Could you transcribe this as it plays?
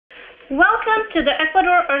Welcome to the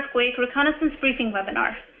Ecuador Earthquake Reconnaissance Briefing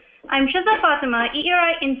webinar. I'm Shiza Fatima,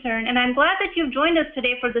 EERI intern, and I'm glad that you've joined us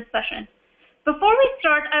today for this session. Before we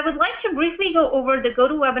start, I would like to briefly go over the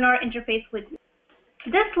GoToWebinar interface with you.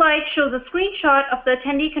 This slide shows a screenshot of the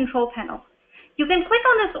attendee control panel. You can click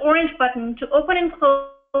on this orange button to open and close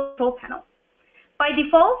the control panel. By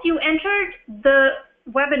default, you entered the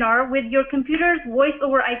webinar with your computer's voice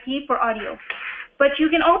over IP for audio, but you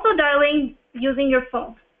can also dial in using your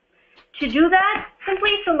phone. To do that,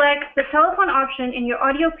 simply select the telephone option in your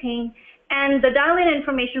audio pane and the dial-in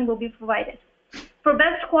information will be provided. For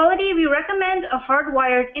best quality, we recommend a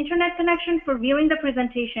hardwired internet connection for viewing the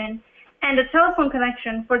presentation and a telephone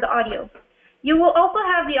connection for the audio. You will also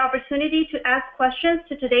have the opportunity to ask questions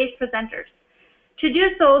to today's presenters. To do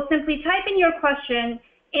so, simply type in your question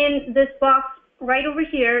in this box right over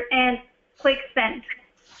here and click send.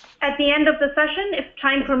 At the end of the session, if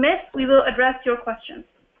time permits, we will address your questions.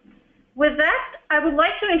 With that, I would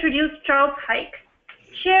like to introduce Charles Hike,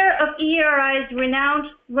 Chair of EERI's renowned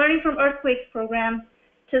Learning from Earthquakes program,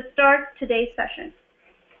 to start today's session.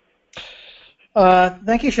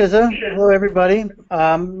 Thank you, Shiza. Hello, everybody.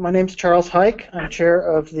 My name is Charles Hike. I'm Chair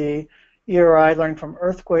of the EERI Learning from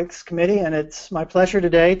Earthquakes Committee, and it's my pleasure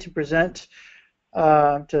today to present,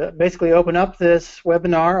 to basically open up this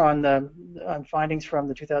webinar on findings from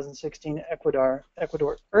the 2016 Ecuador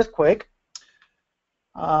earthquake.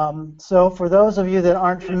 So for those of you that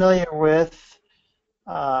aren't familiar with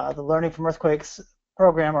the Learning from Earthquakes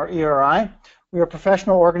program, or EERI, we are a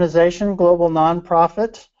professional organization, global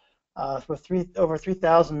nonprofit, with over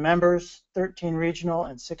 3,000 members, 13 regional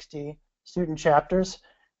and 60 student chapters.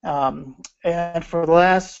 And for the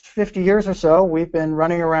last 50 years or so, we've been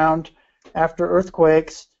running around after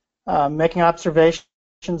earthquakes, making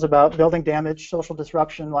observations about building damage, social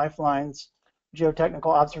disruption, lifelines,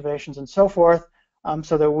 geotechnical observations, and so forth,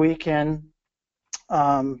 so that we can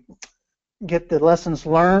get the lessons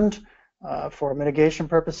learned for mitigation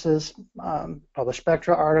purposes, publish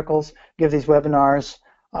spectra articles, give these webinars,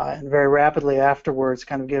 and very rapidly afterwards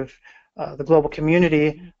kind of give the global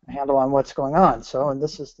community a handle on what's going on. So, and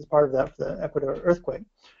this is part of that, the Ecuador earthquake.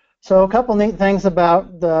 So a couple neat things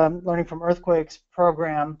about the Learning from Earthquakes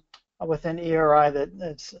program within EERI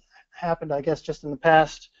that's happened, I guess, just in the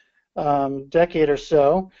past decade or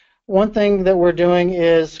so. One thing that we're doing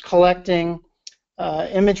is collecting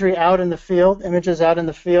imagery out in the field, images out in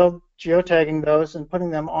the field, geotagging those and putting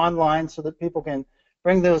them online so that people can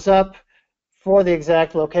bring those up for the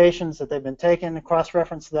exact locations that they've been taken,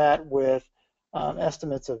 cross-reference that with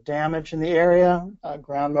estimates of damage in the area,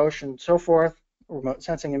 ground motion, so forth, remote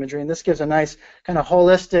sensing imagery, and this gives a nice kind of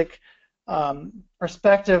holistic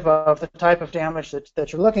perspective of the type of damage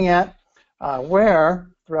that you're looking at, where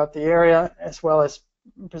throughout the area, as well as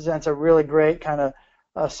presents a really great kind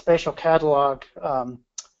of spatial catalog,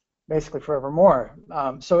 basically forevermore.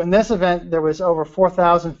 So in this event, there was over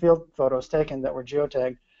 4,000 field photos taken that were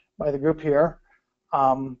geotagged by the group here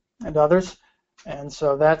and others, and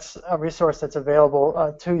so that's a resource that's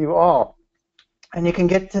available to you all. And you can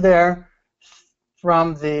get to there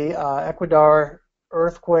from the Ecuador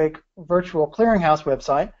Earthquake Virtual Clearinghouse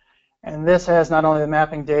website, and this has not only the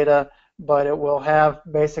mapping data, but it will have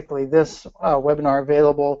basically this webinar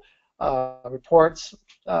available, reports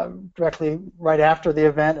directly right after the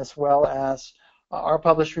event, as well as our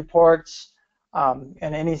published reports and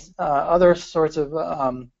any other sorts of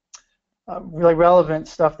really relevant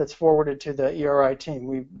stuff that's forwarded to the EERI team.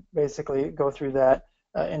 We basically go through that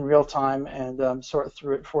in real time and sort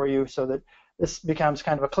through it for you so that this becomes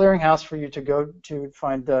kind of a clearinghouse for you to go to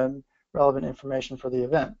find relevant information for the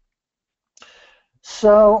event.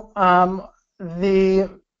 So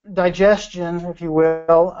the digestion, if you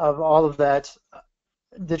will, of all of that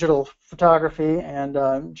digital photography and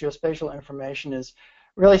geospatial information is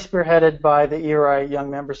really spearheaded by the EERI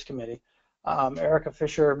Young Members Committee. Erica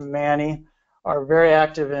Fisher, Manny are very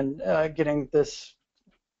active in getting this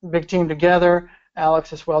big team together.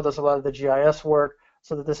 Alex as well does a lot of the GIS work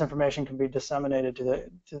so that this information can be disseminated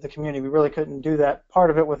to the community. We really couldn't do that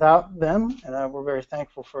part of it without them, and we're very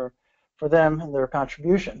thankful for them and their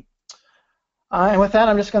contribution. And with that,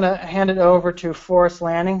 I'm just going to hand it over to Forrest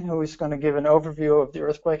Lanning, who is going to give an overview of the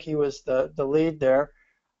earthquake. He was the lead there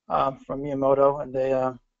from Miyamoto,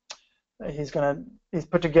 and he's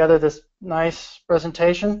put together this nice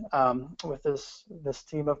presentation with this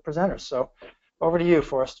team of presenters. So over to you,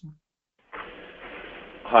 Forrest.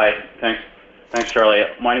 Hi, thanks, Charlie.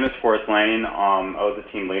 My name is Forrest Lanning. I was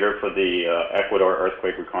the team leader for the Ecuador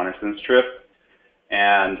earthquake reconnaissance trip,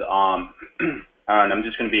 and I'm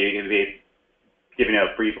just going to be giving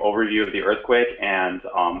a brief overview of the earthquake and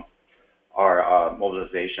our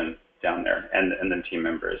mobilization. down there, and then team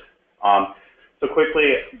members. So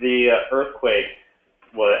quickly, the earthquake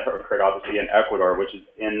occurred obviously in Ecuador, which is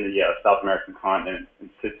in the South American continent, and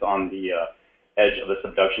sits on the edge of the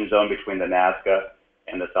subduction zone between the Nazca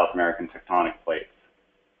and the South American tectonic plates.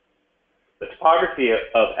 The topography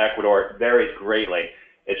of Ecuador varies greatly.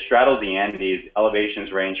 It straddles the Andes.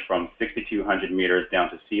 Elevations range from 6,200 meters down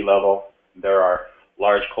to sea level. There are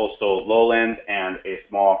large coastal lowlands and a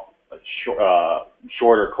small,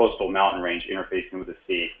 shorter coastal mountain range interfacing with the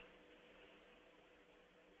sea.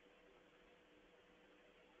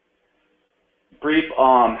 Brief,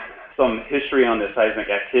 some history on the seismic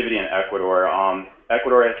activity in Ecuador.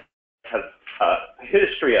 Ecuador has a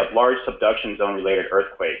history of large subduction zone related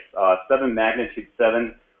earthquakes. 7 magnitude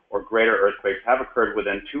 7 or greater earthquakes have occurred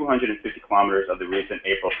within 250 kilometers of the recent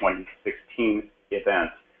April 2016 event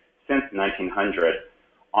since 1900.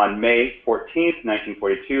 On May 14,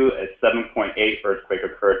 1942, a 7.8 earthquake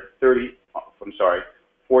occurred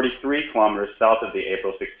 43 kilometers south of the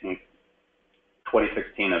April 16,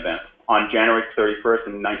 2016 event. On January 31st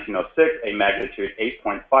in 1906, a magnitude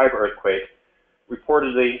 8.5 earthquake,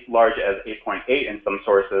 reportedly large as 8.8 in some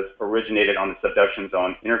sources, originated on the subduction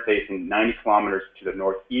zone, interfacing 90 kilometers to the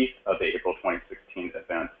northeast of the April 2016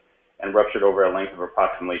 event, and ruptured over a length of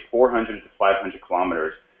approximately 400 to 500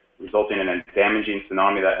 kilometers, resulting in a damaging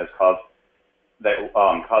tsunami that has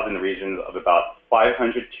causing the region of about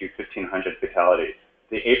 500 to 1,500 fatalities.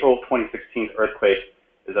 The April 2016 earthquake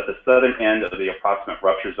is at the southern end of the approximate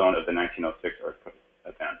rupture zone of the 1906 earthquake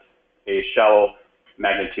event. A shallow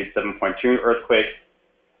magnitude 7.2 earthquake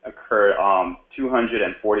occurred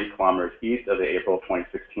 240 kilometers east of the April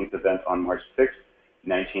 2016 event on March 6,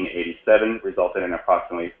 1987, resulted in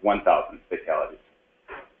approximately 1,000 fatalities.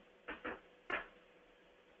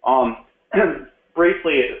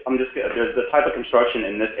 Briefly, there's the type of construction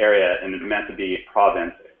in this area in the Manta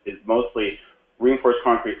province is mostly reinforced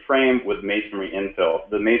concrete frame with masonry infill.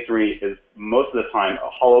 The masonry is most of the time a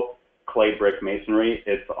hollow clay brick masonry.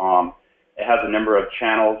 It has a number of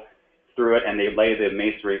channels through it, and they lay the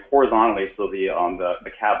masonry horizontally so the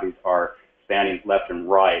cavities are standing left and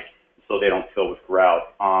right, so they don't fill with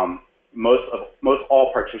grout. Most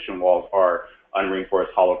all partition walls are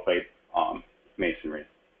unreinforced hollow clay masonry.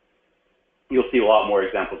 You'll see a lot more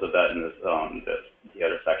examples of that in this, the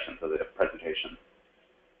other sections of the presentation.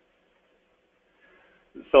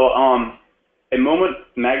 So a moment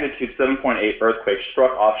magnitude 7.8 earthquake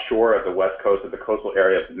struck offshore of the west coast of the coastal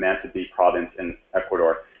area of Manta province in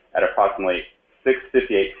Ecuador at approximately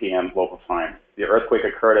 6:58 p.m. local time. The earthquake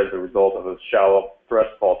occurred as a result of a shallow thrust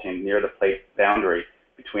faulting near the plate boundary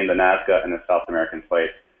between the Nazca and the South American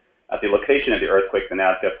plate. At the location of the earthquake, the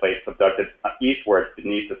Nazca plate subducted eastward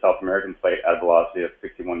beneath the South American plate at a velocity of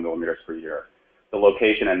 61 millimeters per year. The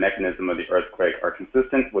location and mechanism of the earthquake are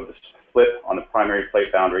consistent with the split on the primary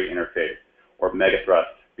plate boundary interface, or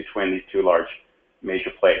megathrust, between these two large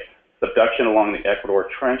major plates. Subduction along the Ecuador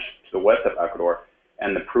Trench to the west of Ecuador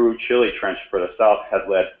and the Peru-Chile Trench further south has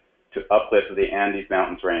led to uplift of the Andes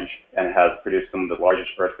Mountains range and has produced some of the largest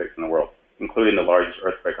earthquakes in the world, including the largest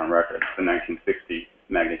earthquake on record, the 1960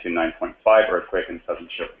 magnitude 9.5 earthquake in southern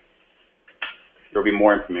Chile. There will be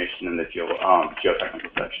more information in the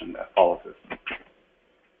geotechnical section that follows this.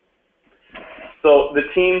 So the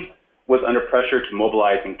team was under pressure to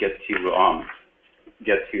mobilize and get to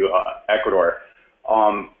Ecuador.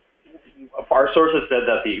 Our sources said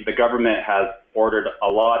that the government has ordered a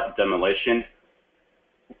lot of demolition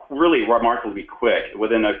really remarkably quick.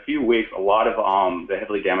 Within a few weeks, a lot of the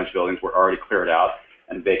heavily damaged buildings were already cleared out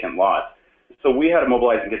and vacant lots. So we had to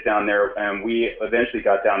mobilize and get down there, and we eventually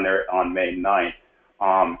got down there on May 9th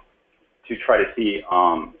to try to see,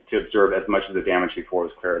 to observe as much of the damage before it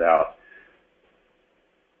was cleared out.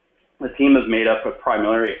 The team is made up of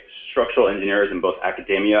primarily structural engineers in both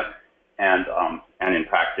academia and in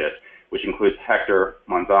practice, which includes Hector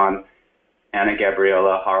Monzon, Ana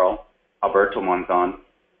Gabriela Haro, Alberto Monzon,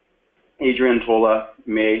 Adrian Tola,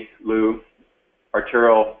 Mei Liu,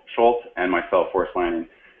 Arturo Schultz, and myself, Forrest Lanning.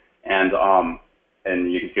 And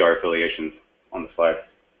you can see our affiliations on the slide.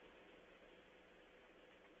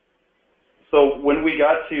 So when we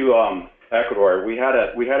got to Ecuador, we had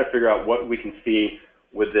to figure out what we can see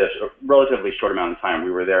with this relatively short amount of time.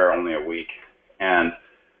 We were there only a week, and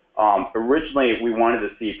originally we wanted to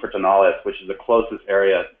see Portoviejo, which is the closest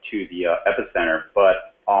area to the epicenter,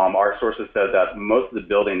 but our sources said that most of the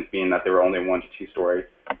buildings, being that they were only 1 to 2 story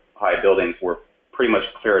high buildings, were pretty much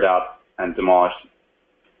cleared out and demolished,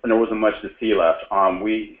 and there wasn't much to see left.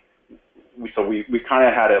 We kind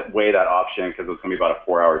of had to weigh that option because it was going to be about a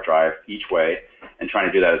 4-hour drive each way, and trying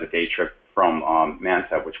to do that as a day trip from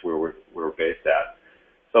Manta, which we were based at.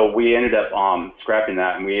 So we ended up scrapping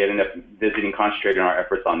that, and we ended up concentrating our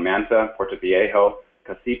efforts on Manta, Portoviejo,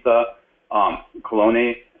 Casita,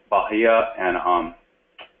 Colone, Bahia, and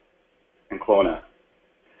Clona.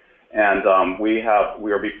 And we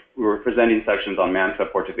were presenting sections on Manta,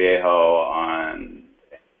 Portoviejo,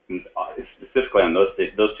 specifically on those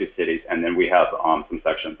two cities, and then we have some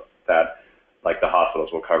sections that, like the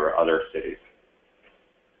hospitals, will cover other cities.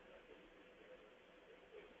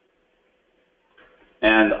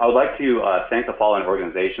 And I would like to thank the following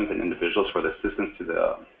organizations and individuals for the assistance to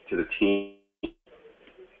the team,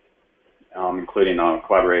 including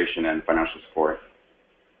collaboration and financial support.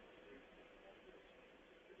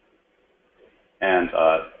 And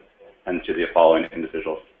to the following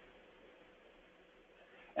individuals.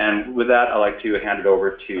 And with that, I'd like to hand it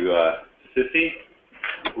over to Sissy,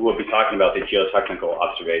 who will be talking about the geotechnical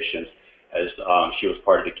observations, as she was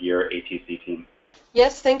part of the GEER-ATC team.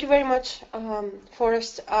 Yes, thank you very much,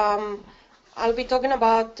 Forrest. I'll be talking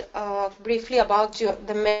about briefly about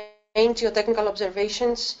the main geotechnical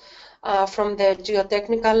observations from the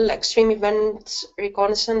Geotechnical Extreme Events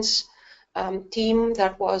Reconnaissance team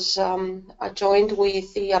that was joined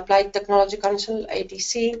with the Applied Technology Council,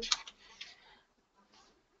 ATC.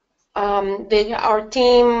 Our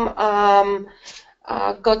team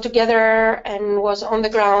got together and was on the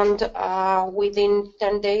ground within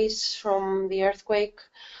 10 days from the earthquake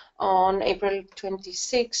on April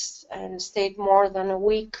 26th and stayed more than a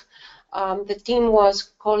week. The team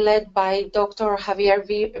was co-led by Dr. Javier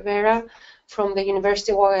Vera from the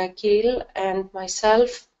University of Guayaquil and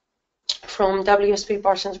myself from WSP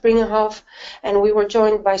Parsons Brigham, and we were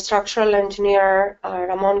joined by structural engineer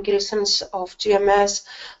Ramon Gilsons of GMS,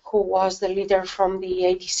 who was the leader from the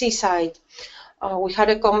ATC side. We had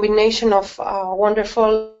a combination of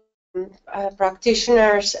wonderful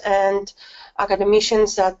practitioners and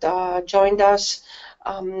academicians that joined us,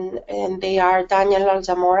 and they are Daniel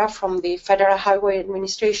Alzamora from the Federal Highway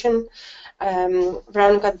Administration,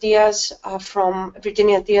 Veronica Diaz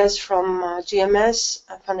Virginia Diaz from GMS,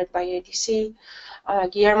 funded by ATC,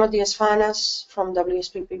 Guillermo Diaz-Fanas from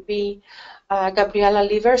WSPPB, Gabriela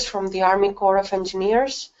Livers from the Army Corps of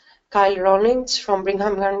Engineers, Kyle Ronings from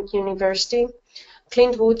Brigham Young University,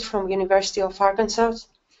 Clint Wood from University of Arkansas,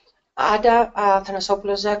 Ada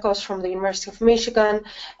Athanasopoulos-Zekos from the University of Michigan,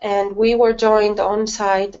 and we were joined on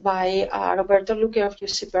site by Roberto Luque of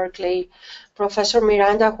UC Berkeley, Professor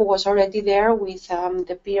Miranda, who was already there with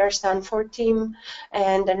the PR Stanford team,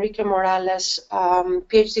 and Enrique Morales,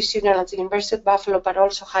 PhD student at the University of Buffalo, but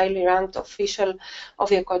also highly ranked official of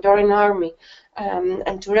the Ecuadorian Army.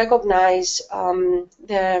 And to recognize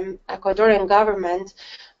the Ecuadorian government,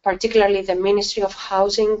 particularly the Ministry of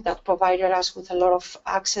Housing that provided us with a lot of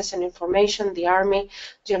access and information, the Army,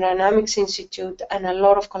 Geodynamics Institute, and a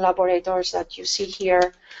lot of collaborators that you see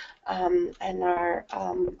here and are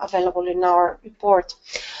available in our report.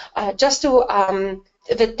 Just to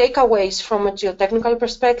the takeaways from a geotechnical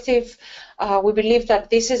perspective, we believe that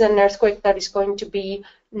this is an earthquake that is going to be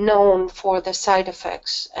known for the side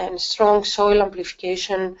effects and strong soil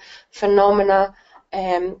amplification phenomena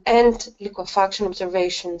and liquefaction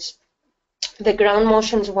observations. The ground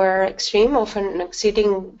motions were extreme, often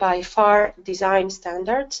exceeding by far design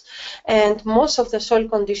standards, and most of the soil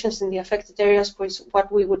conditions in the affected areas was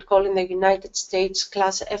what we would call in the United States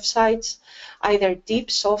Class F sites, either deep,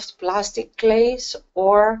 soft plastic clays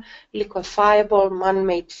or liquefiable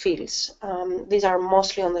man-made fields. These are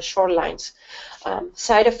mostly on the shorelines.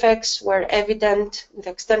 Side effects were evident with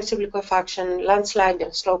extensive liquefaction, landslide,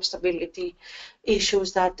 and slope stability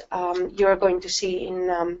issues that you're going to see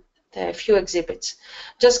in the few exhibits.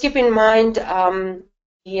 Just keep in mind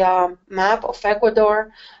the map of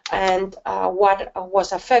Ecuador, and what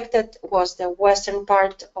was affected was the western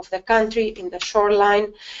part of the country in the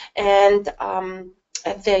shoreline, and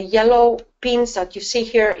the yellow pins that you see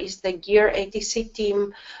here is the GEER-ATC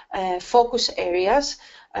team focus areas.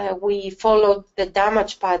 We followed the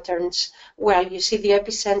damage patterns. Well, you see the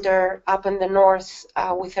epicenter up in the north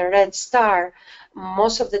with a red star.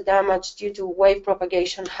 Most of the damage due to wave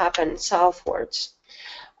propagation happened southwards.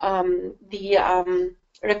 The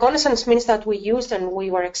reconnaissance means that we used, and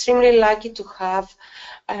we were extremely lucky to have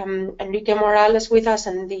Enrique Morales with us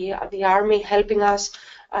and the Army helping us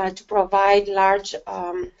to provide large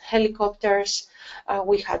helicopters.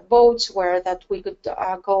 We had boats where that we could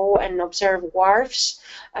go and observe wharfs,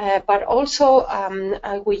 but also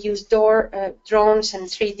we used drones and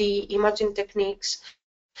 3D imaging techniques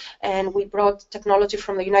and we brought technology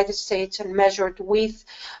from the United States and measured with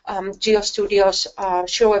GeoStudio's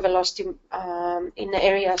shear wave velocity in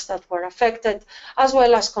areas that were affected, as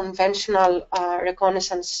well as conventional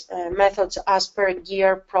reconnaissance methods as per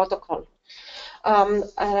GEER protocol.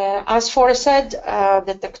 As Forrest said,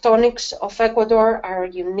 the tectonics of Ecuador are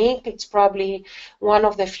unique. It's probably one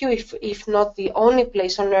of the few, if not the only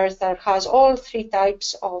place on Earth that has all three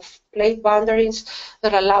types of plate boundaries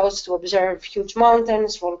that allow us to observe huge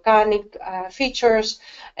mountains, volcanic features,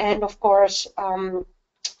 and of course,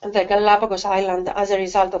 the Galapagos Island as a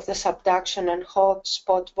result of the subduction and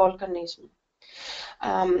hotspot volcanism.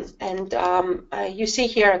 You see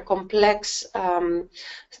here a complex,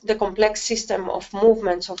 the complex system of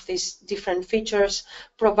movements of these different features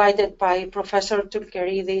provided by Professor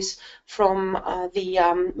Tulkeridis from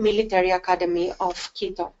the Military Academy of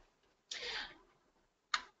Quito.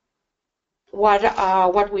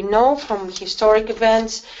 What we know from historic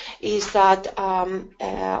events is that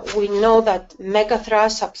we know that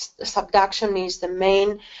megathrust subduction is the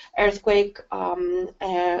main earthquake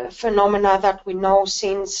phenomena that we know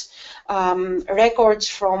since records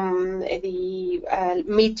from the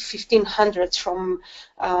mid-1500s from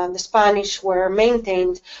the Spanish were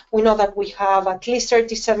maintained. We know that we have at least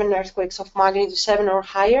 37 earthquakes of magnitude 7 or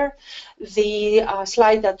higher. The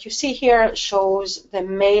slide that you see here shows the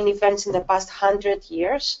main events in the past 100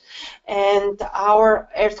 years, and our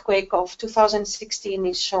earthquake of 2016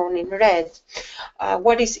 is shown in red.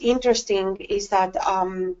 What is interesting is that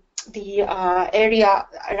the area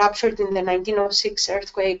ruptured in the 1906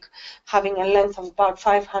 earthquake, having a length of about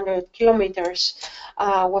 500 kilometers,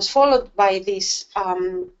 was followed by these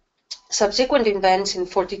subsequent events in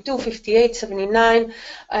 42, 58, 79,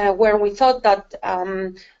 where we thought that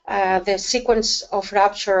the sequence of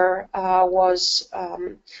rupture was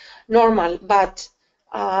normal, but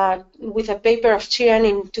with a paper of Chien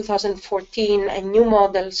in 2014 and new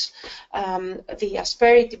models, the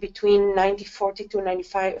asperity between 1942 and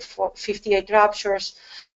 1958 ruptures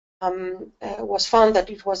was found that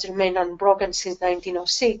it was remained unbroken since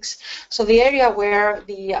 1906. So the area where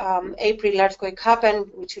the April earthquake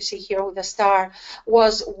happened, which you see here with the star,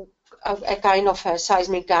 was a kind of a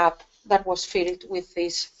seismic gap that was filled with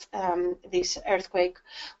this earthquake,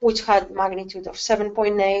 which had magnitude of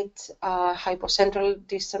 7.8, hypocentral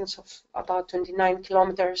distance of about 29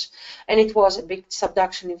 kilometers, and it was a big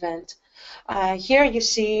subduction event. Here you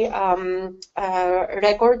see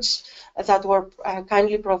records that were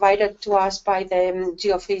kindly provided to us by the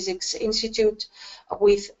Geophysics Institute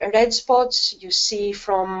with red spots. You see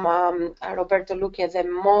from Roberto Luque the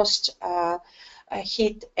most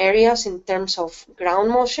hit areas in terms of ground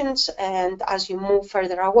motions, and as you move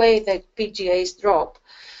further away, the PGAs drop.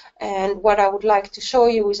 And what I would like to show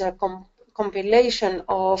you is a compilation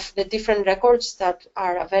of the different records that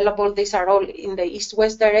are available. These are all in the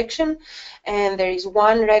east-west direction, and there is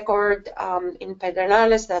one record in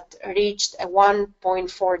Pedernales that reached a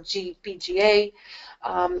 1.4 G PGA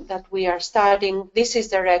that we are studying. This is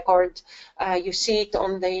the record. You see it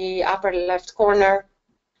on the upper left corner.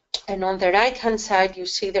 And on the right-hand side, you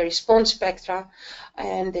see the response spectra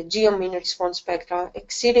and the geomean response spectra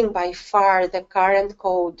exceeding by far the current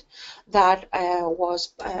code that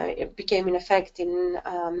became in effect in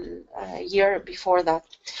a year before that.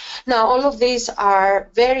 Now, all of these are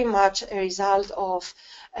very much a result of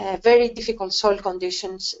very difficult soil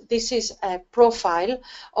conditions. This is a profile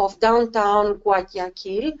of downtown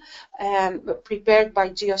Guayaquil prepared by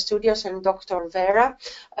GeoStudios and Dr. Vera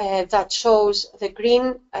that shows the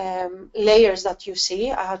green layers that you see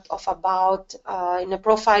out of about, in a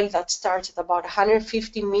profile that starts at about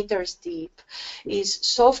 150 meters deep, is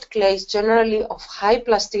soft clays generally of high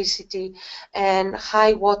plasticity and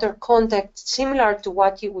high water contact, similar to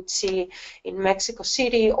what you would see in Mexico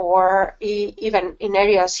City or even in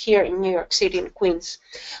areas here in New York City and Queens.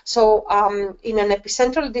 So in an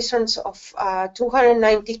epicentral distance of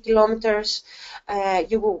 290 kilometers,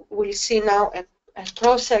 you will see now a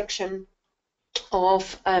cross-section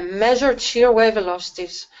of measured shear wave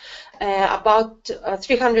velocities about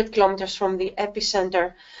 300 kilometers from the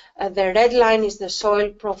epicenter. The red line is the soil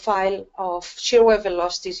profile of shear wave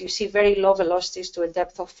velocities. You see very low velocities to a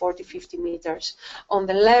depth of 40-50 meters. On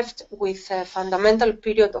the left, with a fundamental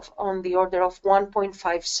period of on the order of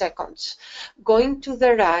 1.5 seconds. Going to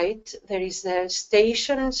the right, there is the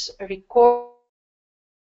stations record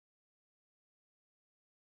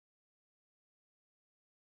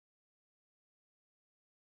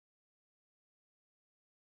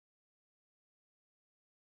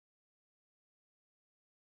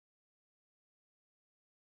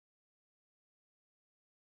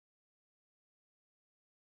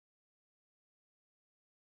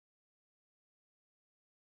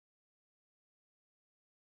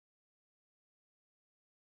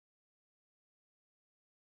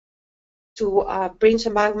to bridge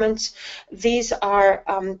embankments. These are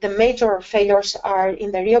the major failures are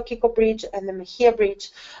in the Rio Kiko Bridge and the Mejia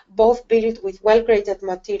Bridge, both built with well-graded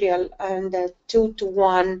material and 2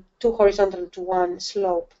 horizontal to 1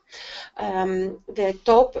 slope. The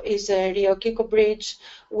top is a Rio Kiko Bridge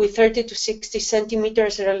with 30 to 60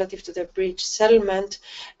 centimeters relative to the bridge settlement,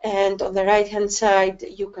 and on the right-hand side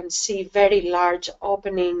you can see very large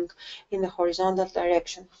opening in the horizontal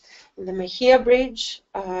direction. In the Mejia Bridge,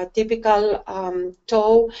 typical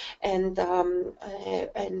toe and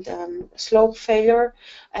slope failure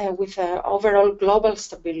with overall global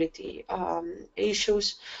stability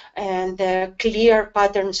issues and clear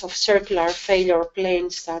patterns of circular failure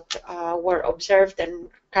planes that were observed and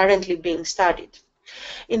currently being studied.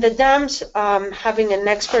 In the dams, having an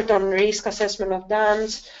expert on risk assessment of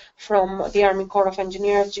dams from the Army Corps of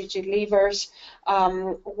Engineers, Gigi Levers,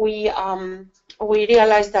 we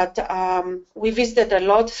realized that we visited a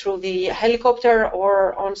lot through the helicopter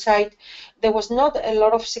or on site. There was not a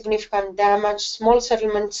lot of significant damage, small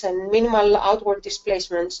settlements and minimal outward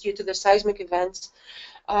displacements due to the seismic events.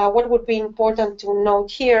 What would be important to note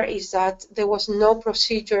here is that there was no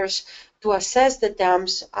procedures to assess the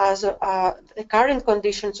dams as the current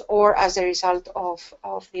conditions or as a result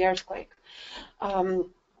of the earthquake.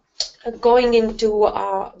 Going into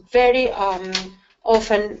very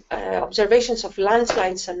often observations of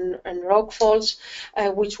landslides and rockfalls,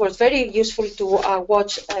 which was very useful to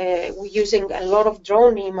watch using a lot of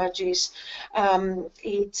drone images.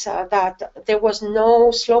 It's that there was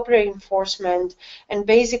no slope reinforcement, and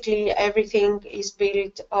basically everything is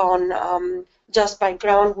built on just by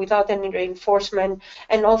ground without any reinforcement,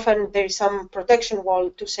 and often there is some protection wall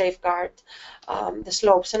to safeguard the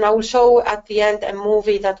slopes. And I will show at the end a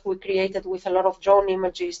movie that we created with a lot of drone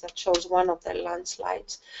images that shows one of the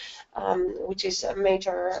landslides, which is a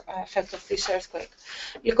major effect of this earthquake.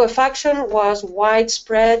 Liquefaction was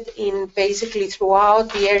widespread in basically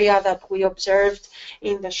throughout the area that we observed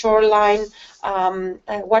in the shoreline.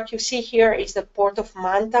 What you see here is the port of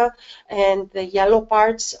Manta, and the yellow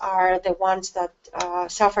parts are the ones that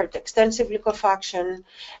suffered extensive liquefaction,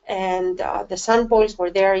 and the sand boils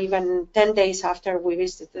were there even 10 days after we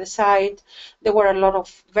visited the site. There were a lot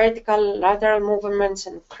of vertical, lateral movements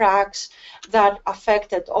and cracks that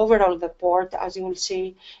affected overall the port, as you will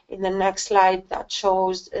see in the next slide that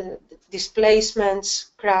shows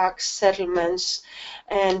displacements, cracks, settlements.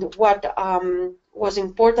 And what was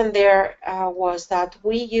important there was that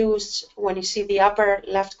we used, when you see the upper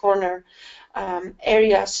left corner,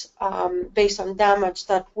 areas based on damage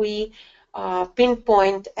that we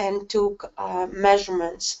pinpoint and took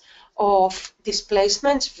measurements of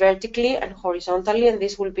displacements vertically and horizontally, and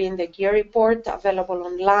this will be in the GEER report available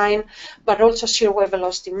online, but also shear wave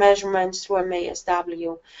velocity measurements through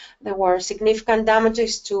MASW. There were significant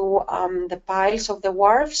damages to the piles of the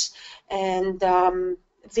wharfs, and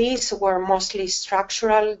these were mostly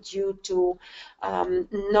structural due to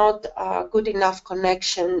not good enough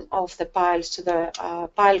connection of the piles to the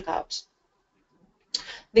pile caps.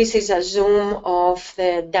 This is a zoom of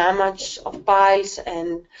the damage of piles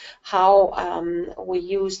and how we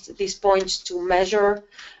used these points to measure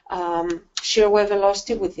shear wave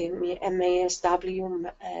velocity with the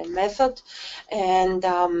MASW method. And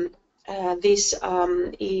this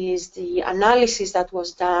is the analysis that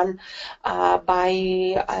was done by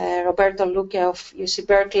Roberto Luque of UC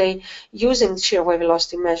Berkeley using shear wave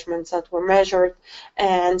velocity measurements that were measured,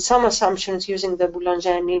 and some assumptions using the Boulanger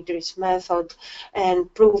and Idris method,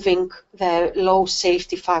 and proving the low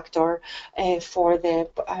safety factor for the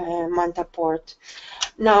Manta port.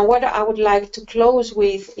 Now, what I would like to close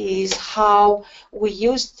with is how we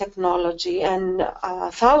used technology and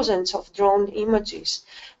thousands of drone images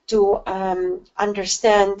to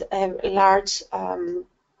understand a large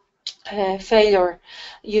failure.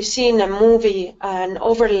 You see in a movie an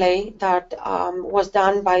overlay that was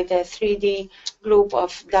done by the 3D group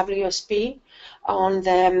of WSP on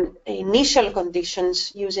the initial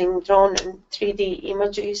conditions using drone and 3D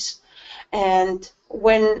images. And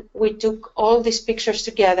when we took all these pictures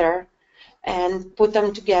together and put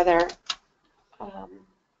them together,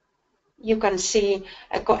 you can see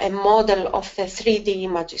a model of the 3D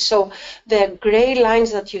images. So the gray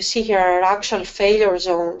lines that you see here are actual failure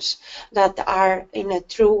zones that are in a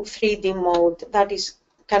true 3D mode that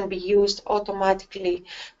can be used automatically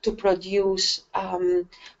to produce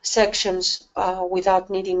sections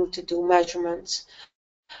without needing to do measurements.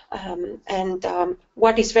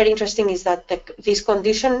 What is very interesting is that this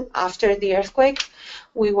condition after the earthquake,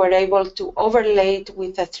 we were able to overlay it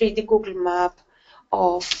with a 3D Google map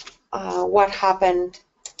of what happened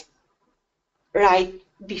right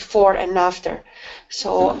before and after.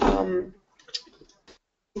 So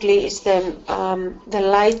is the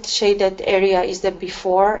light shaded area is the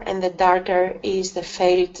before, and the darker is the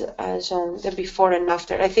failed zone, the before and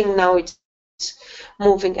after. I think now it's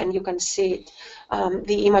moving and you can see it.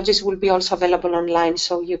 The images will be also available online,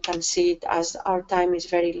 so you can see it, as our time is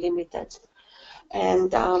very limited.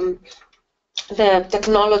 And the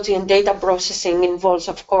technology and data processing involves,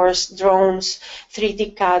 of course, drones,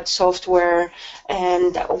 3D CAD software,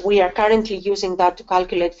 and we are currently using that to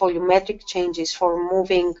calculate volumetric changes for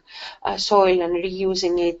moving soil and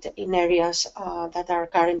reusing it in areas that are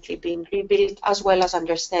currently being rebuilt, as well as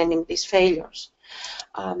understanding these failures.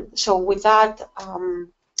 So with that,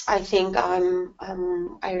 I think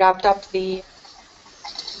I wrapped up the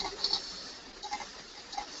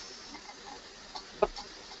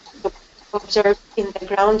observed in the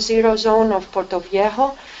ground zero zone of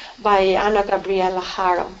Portoviejo by Ana Gabriela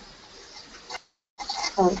Haro.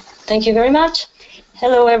 Thank you very much.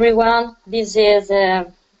 Hello everyone, this is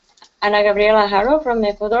Ana Gabriela Haro from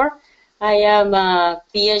Ecuador. I am a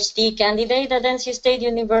PhD candidate at NC State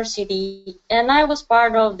University, and I was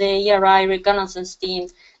part of the EERI Reconnaissance team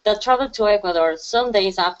that traveled to Ecuador some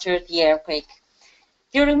days after the earthquake.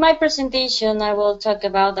 During my presentation, I will talk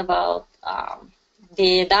about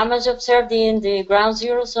the damage observed in the ground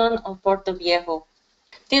zero zone of Portoviejo.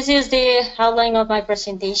 This is the outline of my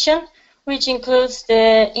presentation, which includes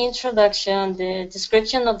the introduction, the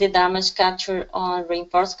description of the damage captured on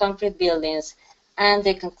reinforced concrete buildings, and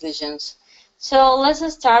the conclusions. So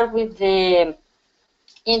let's start with the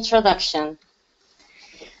introduction.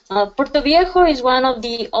 Portoviejo is one of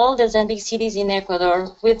the oldest and big cities in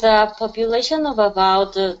Ecuador, with a population of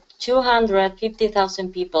about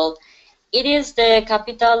 250,000 people. It is the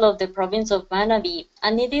capital of the province of Manabí,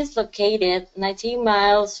 and it is located 19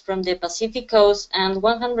 miles from the Pacific coast and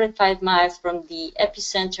 105 miles from the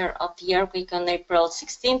epicenter of the earthquake on April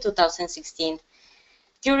 16, 2016.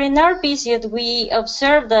 During our visit, we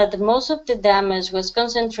observed that most of the damage was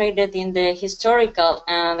concentrated in the historical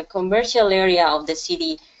and commercial area of the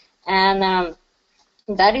city, and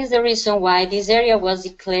that is the reason why this area was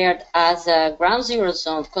declared as a ground zero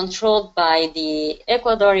zone controlled by the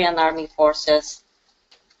Ecuadorian Army forces.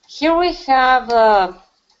 Here we have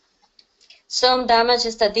some damage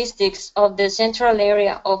statistics of the central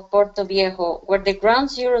area of Portoviejo, where the ground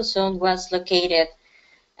zero zone was located.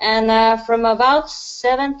 And from about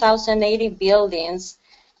 7,080 buildings,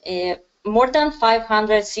 more than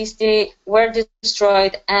 560 were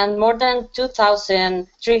destroyed and more than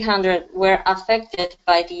 2,300 were affected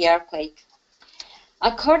by the earthquake.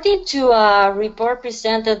 According to a report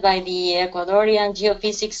presented by the Ecuadorian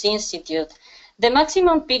Geophysics Institute, the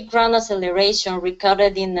maximum peak ground acceleration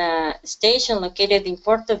recorded in a station located in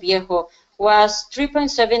Portoviejo was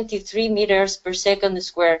 3.73 meters per second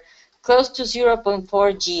square, close to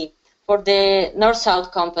 0.4 G for the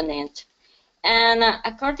north-south component. And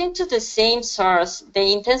according to the same source,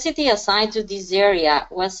 the intensity assigned to this area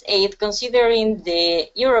was 8, considering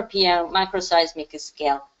the European macroseismic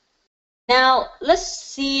scale. Now, let's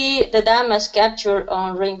see the damage captured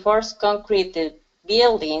on reinforced concrete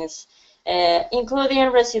buildings,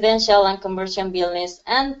 including residential and commercial buildings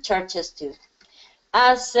and churches too.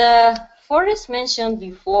 As Forrest mentioned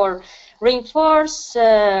before, reinforced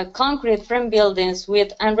concrete frame buildings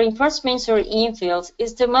with unreinforced masonry infills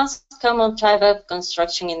is the most common type of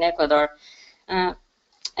construction in Ecuador. A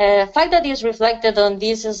fact that is reflected on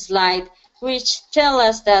this slide, which tells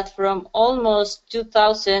us that from almost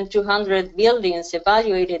 2,200 buildings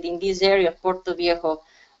evaluated in this area of Portoviejo,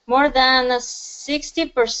 more than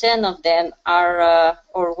 60% of them are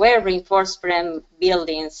or were reinforced frame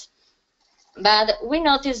buildings. But we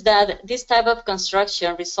noticed that this type of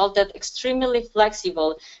construction resulted extremely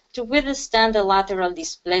flexible to withstand the lateral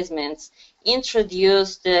displacements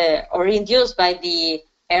introduced or induced by the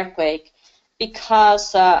earthquake,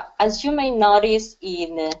 because as you may notice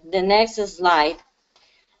in the next slide,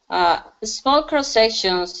 small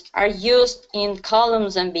cross-sections are used in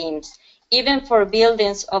columns and beams, even for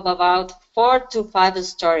buildings of about 4 to 5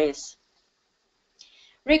 stories.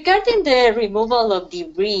 Regarding the removal of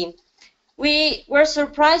debris, we were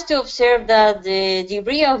surprised to observe that the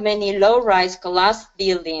debris of many low-rise collapsed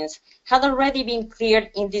buildings had already been cleared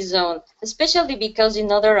in this zone, especially because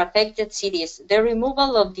in other affected cities, the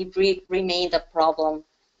removal of debris remained a problem.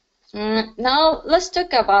 Now, let's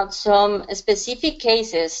talk about some specific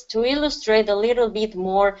cases to illustrate a little bit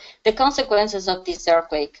more the consequences of this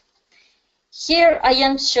earthquake. Here I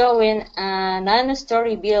am showing a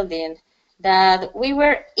 9-story building that we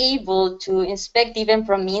were able to inspect even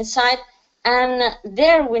from inside. And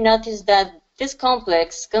there we noticed that this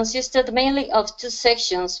complex consisted mainly of 2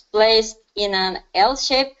 sections placed in an L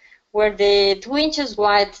shape where the 2 inches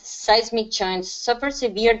wide seismic joints suffered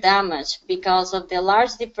severe damage because of the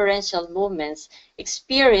large differential movements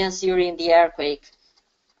experienced during the earthquake.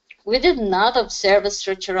 We did not observe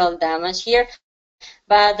structural damage here,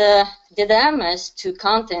 but the damage to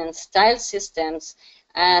contents, tile systems,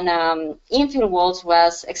 and infill walls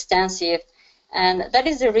was extensive, and that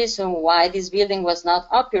is the reason why this building was not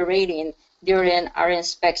operating during our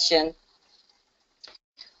inspection.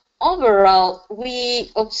 Overall,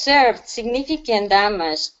 we observed significant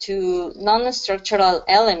damage to non-structural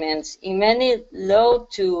elements in many low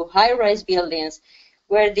to high-rise buildings,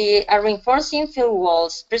 where the reinforced infill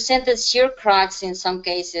walls presented shear cracks in some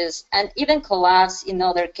cases and even collapse in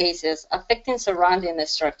other cases, affecting surrounding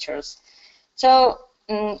structures. So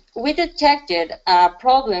we detected a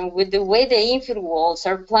problem with the way the infill walls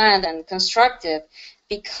are planned and constructed,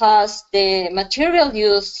 because the material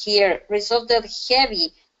used here resulted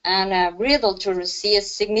heavy and brittle to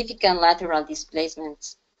resist significant lateral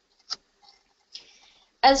displacements.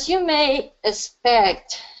 As you may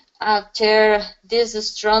expect, after this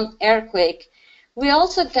strong earthquake, we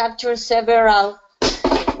also captured several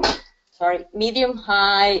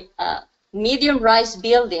medium-rise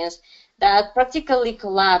buildings that practically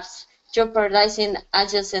collapsed, jeopardizing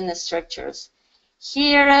adjacent structures.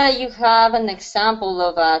 Here you have an example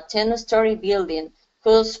of a 10-story building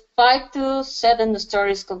whose 5 to 7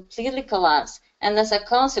 stories completely collapsed, and as a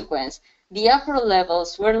consequence, the upper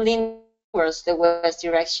levels were leaning towards the west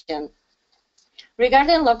direction.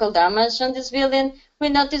 Regarding local damage on this building, we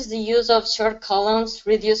noticed the use of short columns,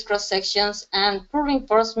 reduced cross-sections, and poor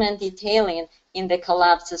reinforcement detailing in the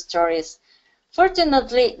collapsed stories.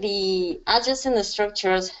 Fortunately, the adjacent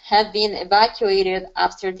structures had been evacuated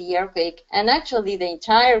after the earthquake, and actually the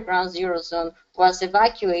entire ground zero zone was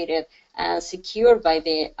evacuated and secured by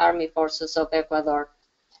the Army Forces of Ecuador.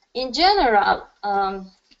 In general,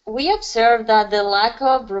 we observed that the lack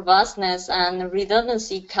of robustness and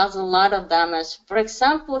redundancy caused a lot of damage. For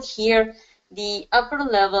example, here, the upper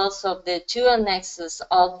levels of the 2 annexes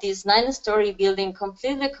of this 9-story building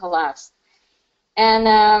completely collapsed.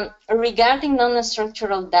 And regarding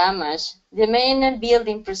non-structural damage, the main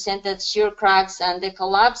building presented shear cracks and the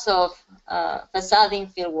collapse of facade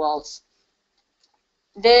infill walls.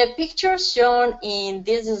 The picture shown in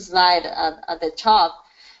this slide at the top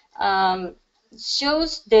show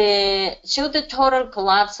the total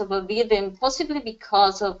collapse of a building, possibly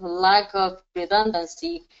because of lack of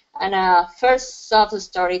redundancy and a first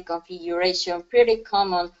sub-story configuration, pretty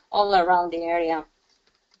common all around the area.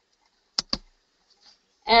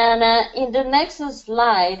 And in the next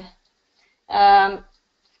slide,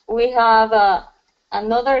 we have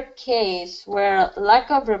another case where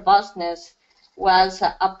lack of robustness was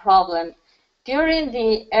a problem. During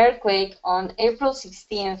the earthquake on April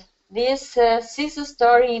 16th, this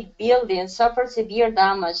 6-story building suffered severe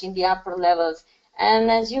damage in the upper levels. And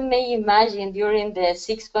as you may imagine, during the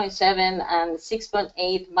 6.7 and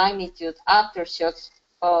 6.8 magnitude aftershocks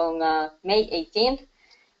on May 18th,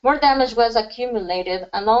 more damage was accumulated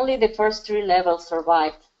and only the first 3 levels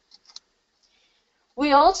survived.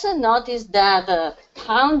 We also noticed that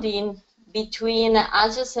pounding between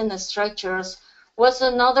adjacent structures was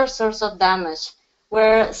another source of damage,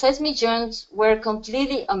 where seismic joints were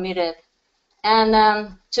completely omitted.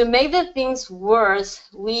 And to make the things worse,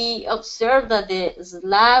 we observed that the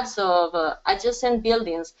slabs of adjacent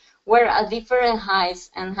buildings were at different heights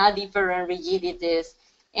and had different rigidities.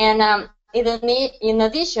 And in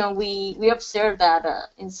addition, we observed that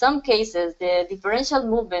in some cases the differential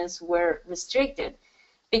movements were restricted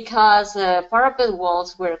because parapet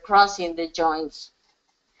walls were crossing the joints.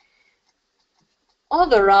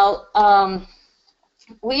 Overall,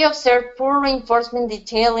 we observed poor reinforcement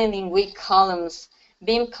detailing in weak columns,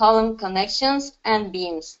 beam-column connections, and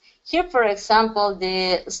beams. Here, for example,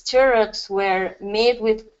 the stirrups were made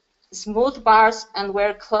with smooth bars and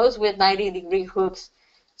were closed with 90-degree hooks.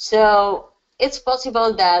 So it's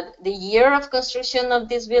possible that the year of construction of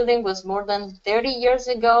this building was more than 30 years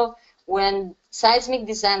ago, when seismic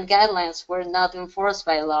design guidelines were not enforced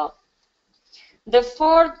by law. The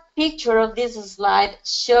fourth picture of this slide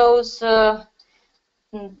shows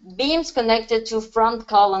beams connected to front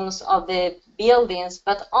columns of the buildings,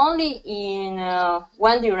 but only in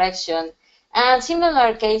one direction. And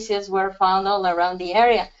similar cases were found all around the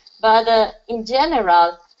area. But in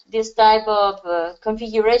general, this type of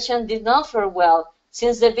configuration did not fare well,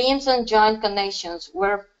 since the beams and joint connections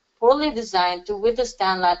were poorly designed to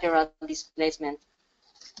withstand lateral displacement.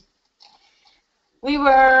 We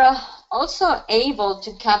were also able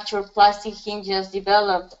to capture plastic hinges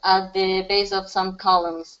developed at the base of some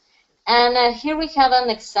columns. And here we have an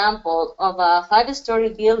example of a 5-story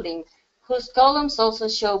building whose columns also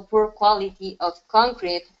show poor quality of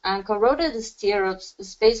concrete and corroded stirrups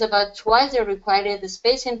space about twice the required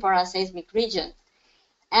spacing for a seismic region.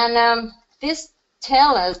 And this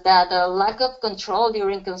tells us that a lack of control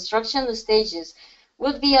during construction stages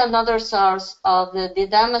would be another source of the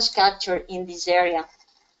damage captured in this area.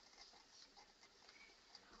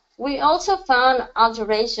 We also found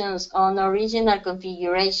alterations on original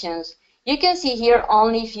configurations. You can see here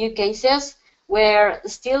only a few cases where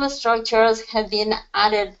steel structures had been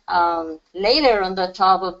added later on the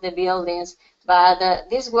top of the buildings, but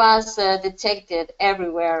this was detected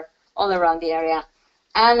everywhere, all around the area.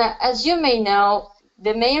 And as you may know,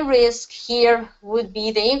 the main risk here would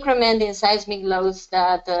be the increment in seismic loads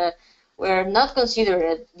that were not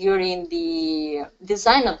considered during the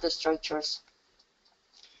design of the structures.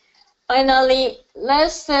 Finally,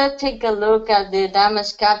 let's take a look at the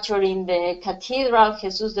damage captured in the Cathedral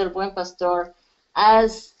Jesus del Buen Pastor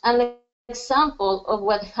as an example of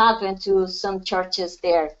what happened to some churches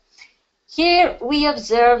there. Here we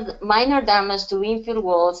observed minor damage to infill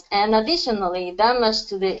walls and additionally damage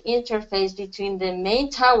to the interface between the main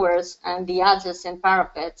towers and the adjacent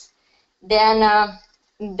parapets. Then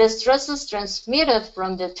the stresses transmitted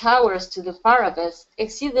from the towers to the parapets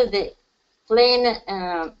exceeded the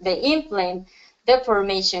in-plane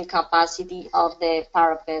deformation capacity of the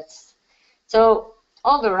parapets. So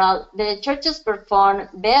overall, the churches performed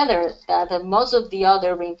better than most of the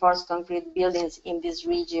other reinforced concrete buildings in this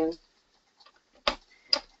region.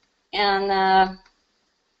 And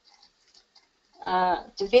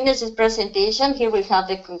to finish this presentation, here we have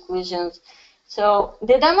the conclusions. So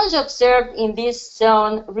the damage observed in this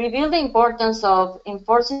zone revealed the importance of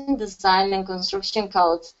enforcing design and construction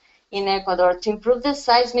codes in Ecuador to improve the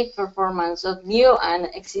seismic performance of new and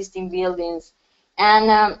existing buildings.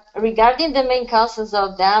 And regarding the main causes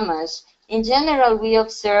of damage, in general, we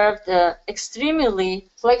observed extremely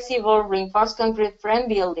flexible reinforced concrete frame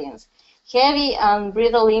buildings, heavy and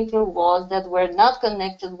brittle infill walls that were not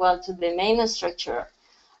connected well to the main structure,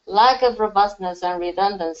 lack of robustness and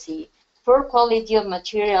redundancy, poor quality of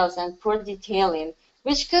materials and poor detailing,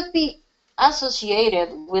 which could be associated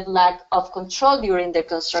with lack of control during the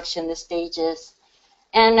construction stages.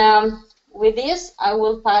 And with this, I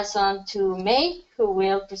will pass on to Mei, who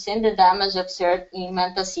will present the damage observed in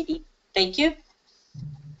Manta City. Thank you.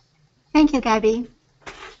 Thank you, Gabby.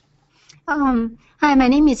 Hi, my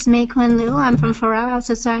name is Mei Kuen Liu. I'm from Forrest,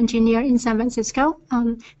 a software engineer in San Francisco.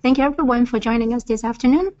 Thank you, everyone, for joining us this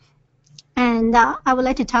afternoon. And I would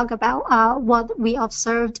like to talk about what we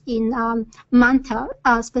observed in Manta,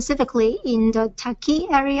 specifically in the Taki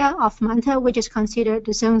area of Manta, which is considered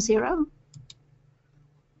the Zone 0.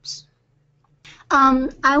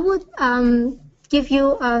 I would give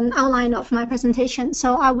you an outline of my presentation.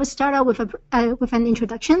 So I will start out with an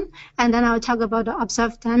introduction, and then I'll talk about the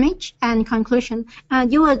observed damage and conclusion.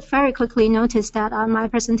 You will very quickly notice that my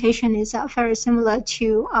presentation is very similar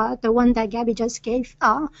to the one that Gabby just gave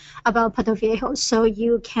about Portoviejo, so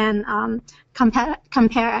you can compare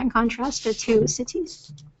and contrast the two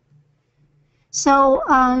cities. So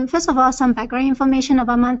first of all, some background information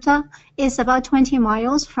about Manta. It's about 20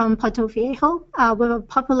 miles from Portoviejo with a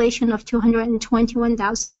population of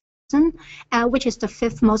 221,000, which is the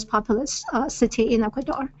 5th most populous city in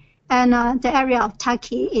Ecuador. And the area of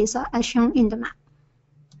Taki is as shown in the map.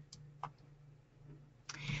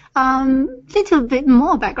 Little bit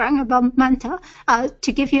more background about Manta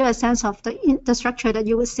to give you a sense of the structure that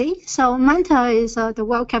you will see. So Manta is the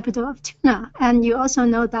world capital of tuna, and you also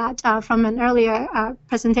know that from an earlier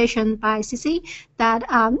presentation by Sissy that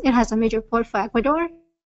it has a major port for Ecuador.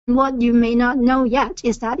 What you may not know yet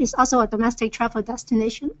is that it's also a domestic travel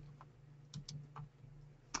destination.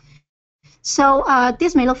 So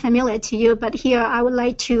this may look familiar to you, but here I would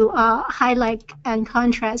like to highlight and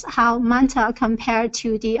contrast how Manta compared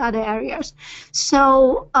to the other areas.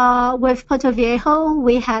 So with Portoviejo,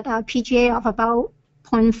 we had a PGA of about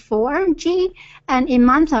 0.4 G, and in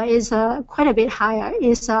Manta is quite a bit higher.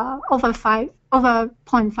 It's over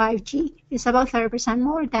 0.5 G. It's about 30%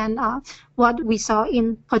 more than what we saw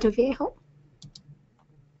in Portoviejo.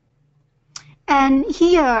 And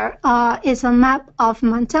here is a map of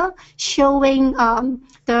Manta showing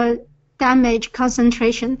the damage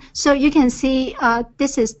concentration. So you can see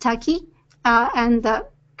this is Taki and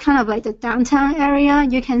kind of like the downtown area.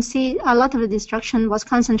 You can see a lot of the destruction was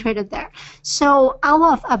concentrated there. So out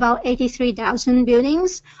of about 83,000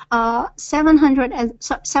 buildings,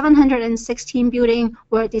 716 buildings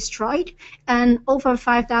were destroyed, and over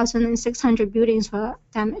 5,600 buildings were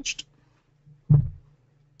damaged.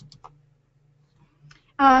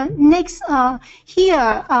 Next,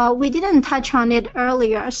 here, we didn't touch on it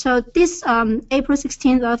earlier. So this April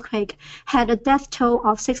 16th earthquake had a death toll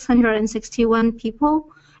of 661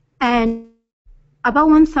 people, and about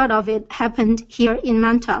 1/3 of it happened here in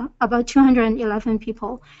Manta, about 211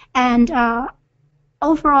 people. And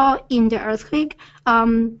overall, in the earthquake,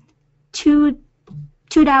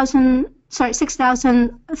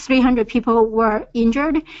 6,300 people were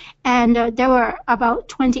injured, and there were about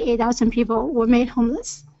 28,000 people were made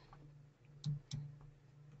homeless.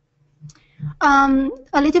 A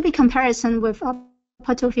little bit comparison with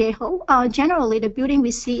Portoviejo. Generally, the building we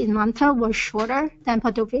see in Manta was shorter than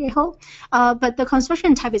Portoviejo, but the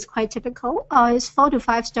construction type is quite typical. It's 4 to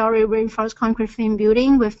 5 story reinforced concrete frame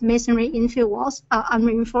building with masonry infill walls,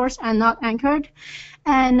 unreinforced and not anchored.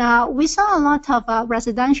 And we saw a lot of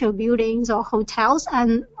residential buildings or hotels,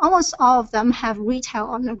 and almost all of them have retail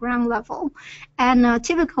on the ground level. And a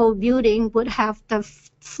typical building would have the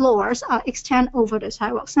floors extend over the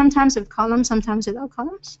sidewalk, sometimes with columns, sometimes without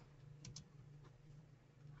columns.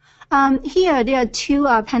 Here, there are two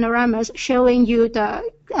panoramas showing you the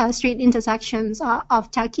street intersections of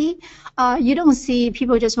Turkey. You don't see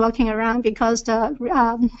people just walking around because the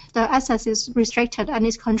access is restricted and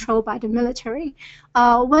is controlled by the military.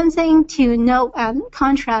 One thing to note and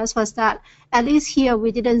contrast was that at least here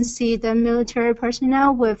we didn't see the military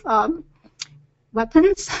personnel with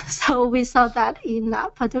weapons, so we saw that in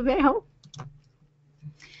Portoviejo.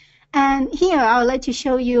 And here, I would like to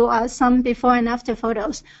show you some before and after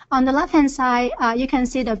photos. On the left-hand side, you can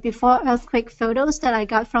see the before earthquake photos that I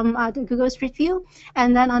got from the Google Street View.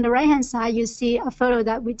 And then on the right-hand side, you see a photo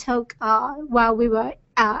that we took while we were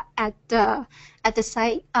at the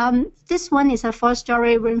site. This one is a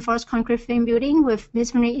 4-story reinforced concrete frame building with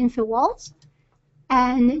masonry infill walls.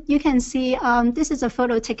 And you can see this is a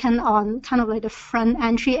photo taken on kind of like the front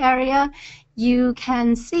entry area. You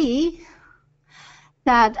can see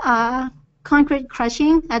that concrete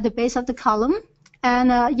crushing at the base of the column,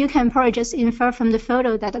 and you can probably just infer from the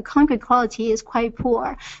photo that the concrete quality is quite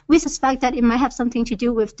poor. We suspect that it might have something to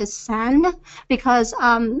do with the sand, because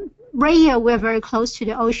right here we're very close to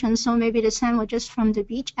the ocean, so maybe the sand was just from the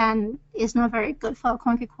beach and it's not very good for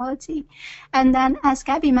concrete quality. And then, as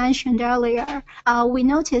Gabby mentioned earlier, we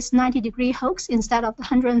noticed 90-degree hooks instead of the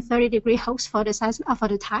 130-degree hooks for the size for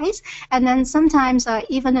the ties. And then sometimes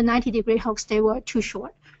even the 90-degree hooks, they were too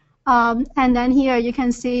short. And then here you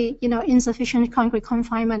can see, insufficient concrete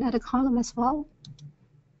confinement at the column as well.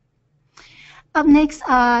 Up next,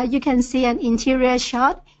 you can see an interior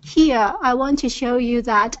shot. Here, I want to show you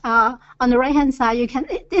that on the right-hand side,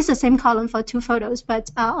 it's the same column for two photos, but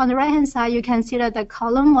on the right-hand side, you can see that the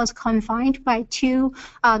column was confined by two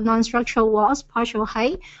non-structural walls, partial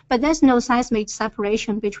height, but there's no seismic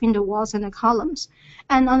separation between the walls and the columns.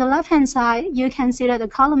 And on the left-hand side, you can see that the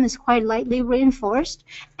column is quite lightly reinforced,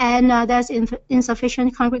 and there's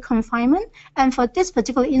insufficient concrete confinement. And for this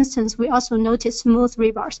particular instance, we also noticed smooth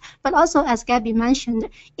rebars. But also, as Gabby mentioned,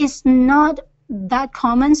 it's not that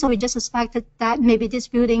common, so we just suspected that maybe this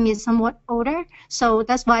building is somewhat older, so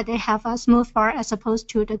that's why they have a smooth bar as opposed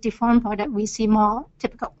to the deformed bar that we see more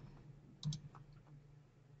typical.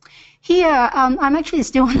 Here, I'm actually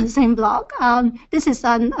still on the same block. This is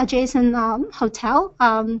an adjacent hotel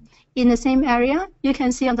in the same area. You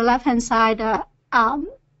can see on the left-hand side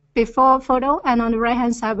before photo, and on the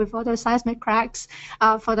right-hand side before the seismic cracks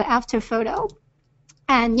for the after photo.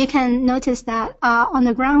 And you can notice that on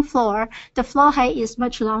the ground floor, the floor height is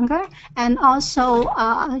much longer, and also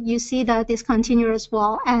you see the discontinuous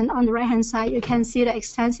wall, and on the right-hand side, you can see the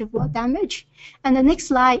extensive wall damage. And the next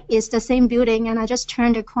slide is the same building, and I just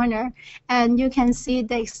turned the corner, and you can see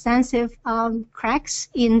the extensive cracks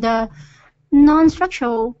in the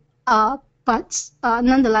non-structural, but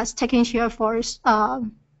nonetheless taking shear force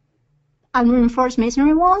unreinforced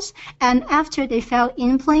masonry walls, and after they fell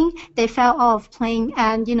in plane, they fell off plane,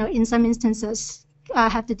 and in some instances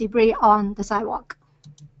have the debris on the sidewalk.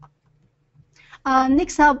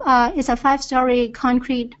 Next up is a 5-story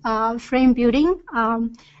concrete frame building,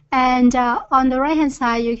 and on the right-hand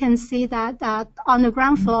side you can see that on the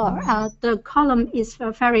ground floor the column is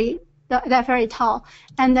they're very tall.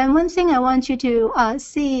 And then one thing I want you to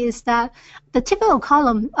see is that the typical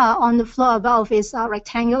column on the floor above is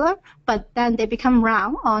rectangular, but then they become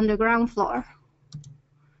round on the ground floor.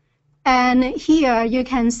 And here you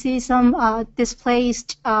can see some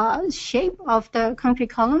displaced shape of the concrete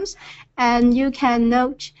columns, and you can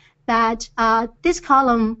note that this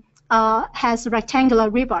column has a rectangular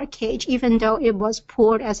rebar cage, even though it was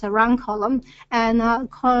poured as a round column. And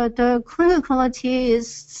the concrete quality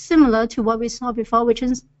is similar to what we saw before, which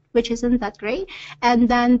is which isn't that great. And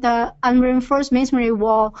then the unreinforced masonry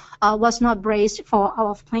wall was not braced for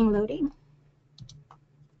our plane loading.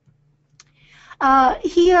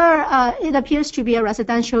 Here, it appears to be a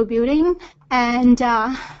residential building, and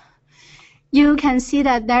you can see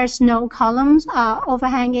that there's no columns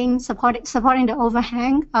overhanging, supporting the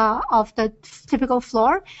overhang of the typical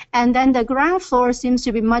floor. And then the ground floor seems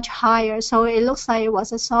to be much higher, so it looks like it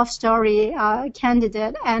was a soft story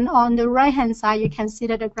candidate. And on the right-hand side, you can see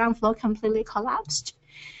that the ground floor completely collapsed.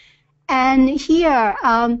 And here,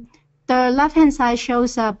 the left-hand side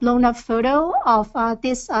shows a blown-up photo of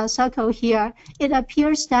this circle here. It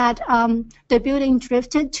appears that the building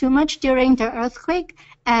drifted too much during the earthquake,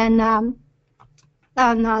 and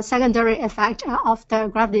a secondary effect of the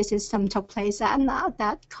gravity system took place, and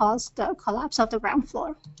that caused the collapse of the ground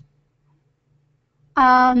floor.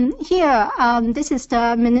 Here, this is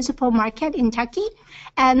the municipal market in Turkey,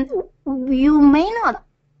 and you may not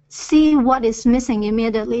see what is missing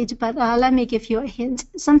immediately, but let me give you a hint.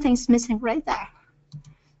 Something's missing right there.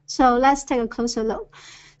 So let's take a closer look.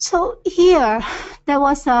 So here, there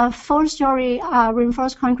was a 4-story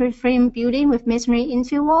reinforced concrete frame building with masonry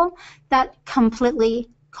infill wall that completely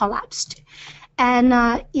collapsed. And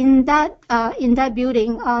in that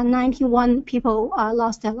building, 91 people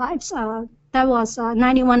lost their lives. That was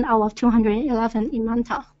 91 out of 211 in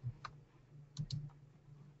Manta.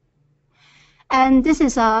 And this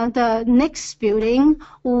is the next building,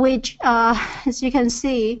 which, as you can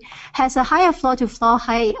see, has a higher floor-to-floor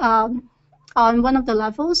height on one of the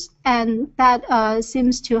levels, and that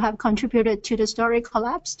seems to have contributed to the story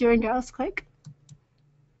collapse during the earthquake.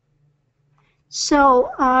 So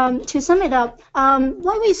to sum it up,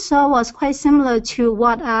 what we saw was quite similar to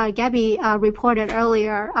what Gabby reported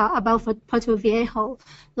earlier about Portoviejo,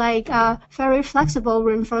 like very flexible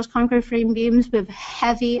reinforced concrete frame beams with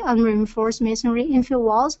heavy unreinforced masonry infill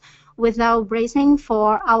walls without bracing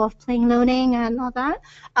for out-of-plane loading and all that.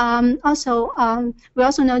 We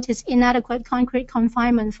also noticed inadequate concrete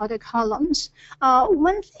confinement for the columns.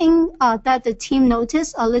 One thing that the team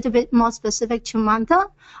noticed, a little bit more specific to Manta,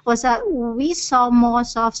 was that we saw more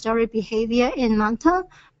soft story behavior in Manta,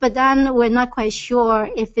 but then we're not quite sure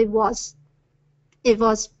if it was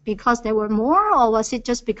because there were more, or was it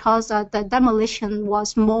just because the demolition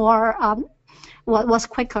was more was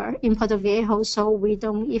quicker in Portoviejo, so we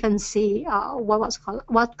don't even see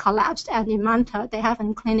what collapsed. And in Manta, they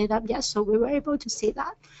haven't cleaned it up yet, so we were able to see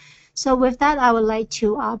that. So with that, I would like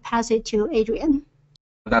to pass it to Adrian.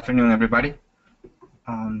 Good afternoon, everybody.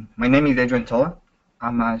 My name is Adrian Tola.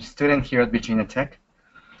 I'm a student here at Virginia Tech.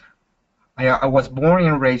 I was born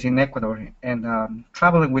and raised in Ecuador, and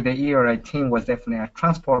traveling with the EERI team was definitely a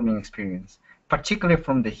transforming experience, particularly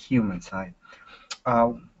from the human side.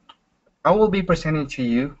 I will be presenting to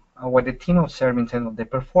you what the team observed in terms of the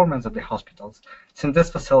performance of the hospitals, since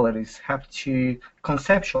these facilities have to,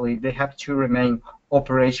 conceptually, they have to remain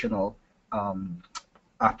operational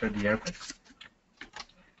after the earthquake.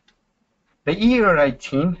 The EERI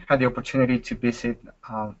team had the opportunity to visit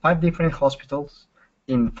 5 different hospitals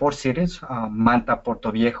in 4 cities, Manta,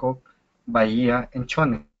 Portoviejo, Bahia, and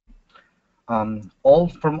Chone. From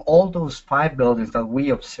all those 5 buildings that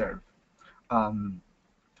we observed,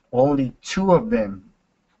 only 2 of them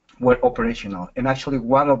were operational, and actually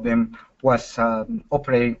 1 of them was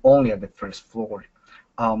operating only at the 1st floor.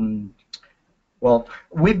 Well,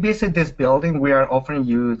 we visit this building. We are offering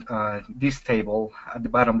you this table at the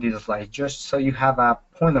bottom of this slide, just so you have a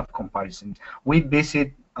point of comparison. We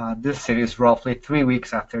visit this cities roughly 3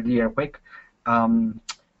 weeks after the earthquake, and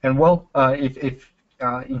well, if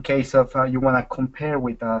in case of you want to compare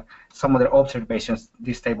with some other observations,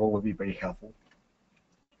 this table will be very helpful.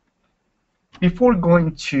 Before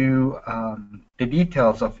going to the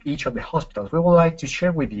details of each of the hospitals, we would like to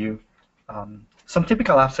share with you some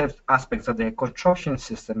typical aspects of the construction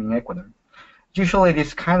system in Ecuador. Usually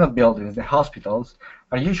these kind of buildings, the hospitals,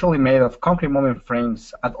 are usually made of concrete moment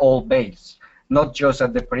frames at all bays, not just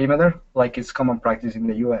at the perimeter like is common practice in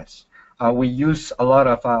the US. We use a lot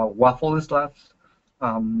of waffle slabs,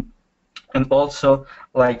 and also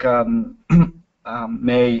like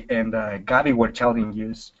Mei and Gabby were telling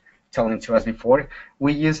to us before,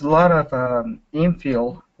 we use a lot of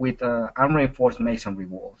infill with unreinforced masonry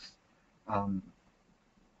walls.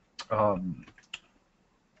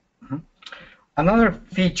 Another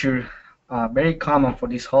feature very common for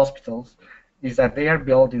these hospitals is that they are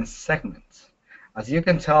built in segments. As you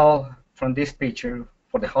can tell from this picture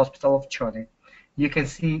for the Hospital of Chone, you can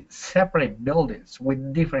see separate buildings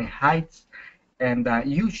with different heights and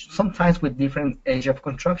sometimes with different age of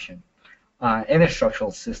construction and a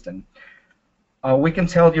structural system. We can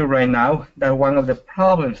tell you right now that one of the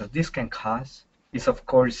problems that this can cause is, of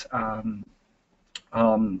course,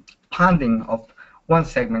 ponding of one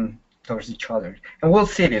segment towards each other. And we'll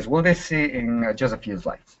see this. We'll see in just a few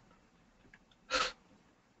slides.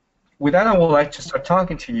 With that, I would like to start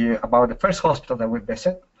talking to you about the first hospital that we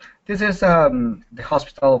visit. This is the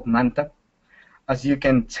Hospital of Manta. As you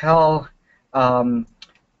can tell,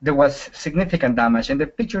 there was significant damage, and the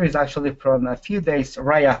picture is actually from a few days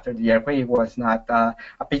right after the earthquake. It was not a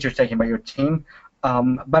picture taken by your team,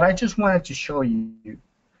 but I just wanted to show you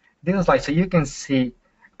this slide so you can see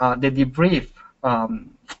the debris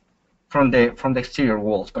from the exterior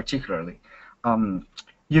walls, particularly.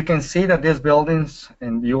 You can see that these buildings,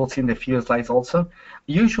 and you will see in the few slides also,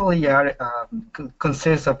 usually are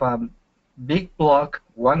consist of a big block,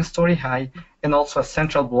 1 story high, and also a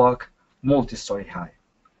central block, multi-story high.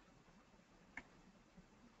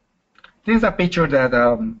 This is a picture that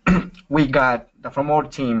we got from our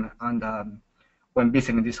team when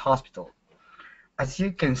visiting this hospital. As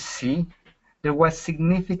you can see, there was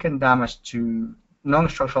significant damage to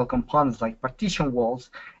non-structural components like partition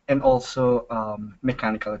walls and also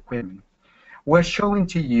mechanical equipment. We're showing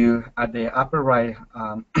to you at the upper right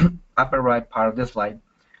part of the slide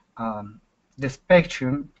the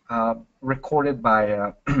spectrum recorded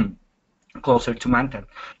by closer to Manta.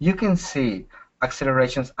 You can see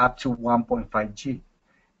accelerations up to 1.5 G,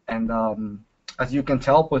 and as you can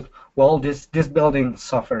tell, well, this building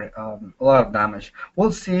suffered a lot of damage.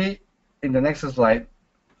 We'll see in the next slide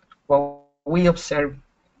what we observed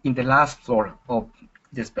in the last floor of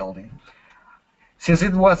this building. Since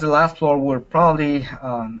it was the last floor, we're probably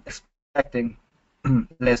expecting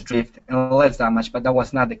less drift and less damage, but that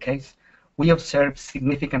was not the case. We observed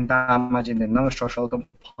significant damage in the non-structural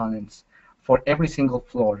components for every single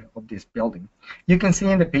floor of this building. You can see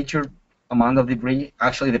in the picture amount of debris.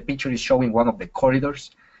 Actually, the picture is showing one of the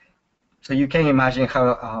corridors, so you can imagine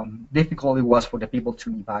how difficult it was for the people to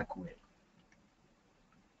evacuate.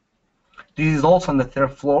 This is also on the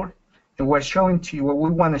 3rd floor, and we're showing to you, what we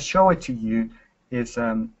want to show it to you is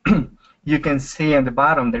you can see on the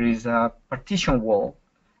bottom there is a partition wall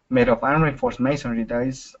made of unreinforced masonry that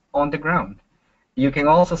is on the ground. You can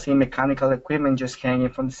also see mechanical equipment just hanging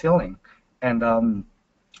from the ceiling, and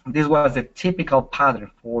this was the typical pattern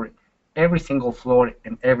for every single floor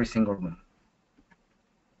and every single room.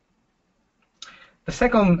 The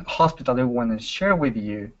second hospital that we want to share with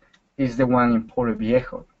you is the one in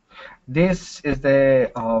Portoviejo. This is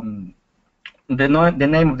the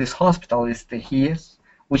name of this hospital is the GEERS,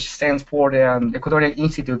 which stands for the Ecuadorian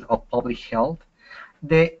Institute of Public Health.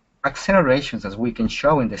 The accelerations, as we can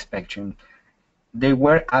show in the spectrum, they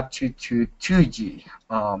were up to 2G.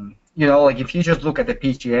 You know, like if you just look at the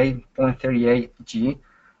PGA, 0.38 G,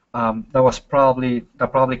 that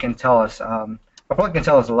probably can tell us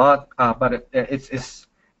a lot. But it's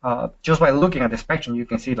just by looking at the spectrum, you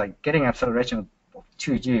can see like getting acceleration of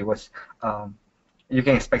 2G was you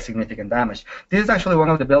can expect significant damage. This is actually one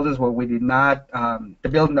of the buildings where we did not the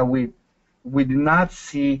building that we did not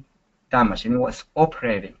see damage, and it was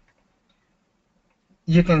operating.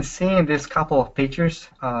 You can see in this couple of pictures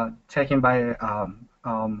taken by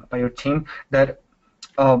your team that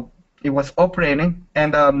it was operating,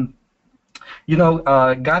 and you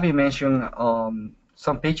know, Gabby mentioned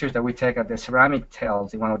some pictures that we take at the ceramic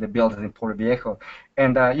tiles in one of the buildings in Portoviejo,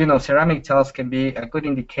 and you know, ceramic tiles can be a good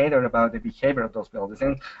indicator about the behavior of those buildings.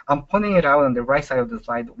 And I'm pointing it out on the right side of the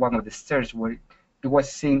slide, one of the stairs where it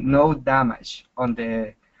was seeing no damage on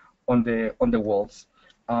the walls.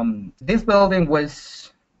 This building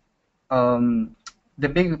was the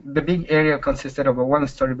big area consisted of a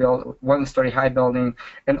one-story high building,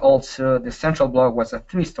 and also the central block was a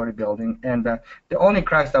 3-story building, and the only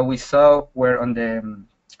cracks that we saw were on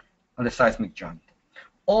the seismic joint.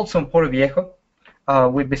 Also in Portoviejo,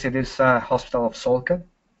 we visited this hospital of Solca.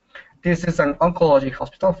 This is an oncology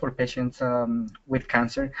hospital for patients with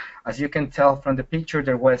cancer. As you can tell from the picture,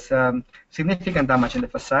 there was significant damage in the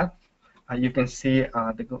facade. You can see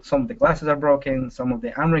some of the glasses are broken, some of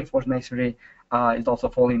the unreinforced masonry is also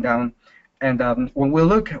falling down. And when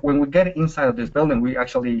we get inside of this building, we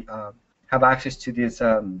actually have access to this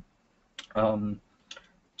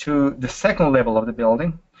to the second level of the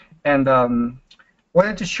building. And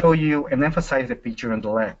wanted to show you and emphasize the picture on the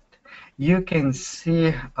left. You can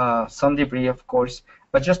see some debris, of course,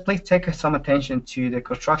 but just please take some attention to the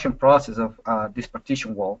construction process of this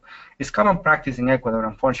partition wall. It's common practice in Ecuador,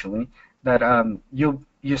 unfortunately, that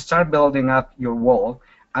you start building up your wall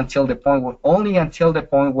until the point where, only until the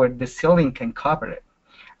point where the ceiling can cover it.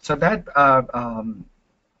 So that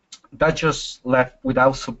that just left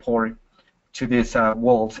without support to these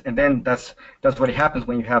walls, and then that's what happens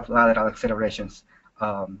when you have lateral accelerations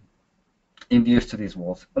induced to these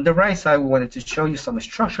walls. On the right side, we wanted to show you some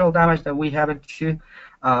structural damage that we haven't shown.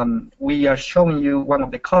 We are showing you one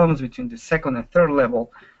of the columns between the second and third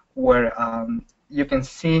level, where you can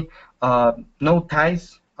see no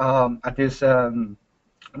ties at this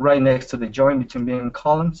right next to the joint between beam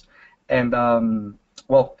columns, and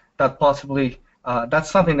well, that possibly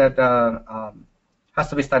that's something that has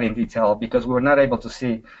to be studied in detail because we were not able to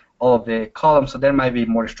see all of the columns, so there might be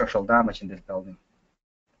more structural damage in this building.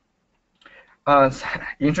 It's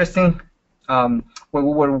interesting, when we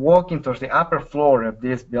were walking towards the upper floor of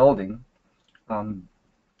this building,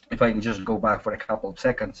 if I can just go back for a couple of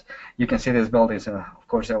seconds, you can see this building. Of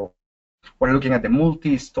course, we're looking at the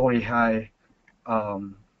multi-story high,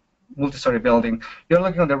 multi-story building. You're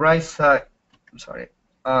looking on the right side. I'm sorry.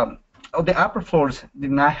 The upper floors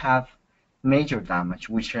did not have major damage,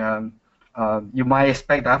 which you might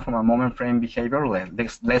expect that from a moment frame behavior,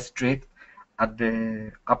 less drift at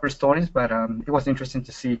the upper stories, but it was interesting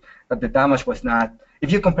to see that the damage was not.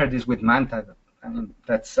 If you compare this with Manta, I mean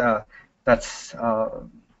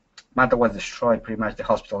Manta was destroyed pretty much, the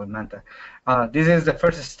hospital in Manta. This is the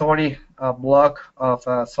first story block of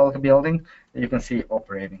Solca building that you can see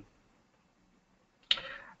operating.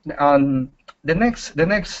 The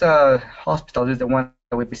next hospital is the one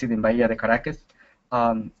that we visited in Bahia de Caracas.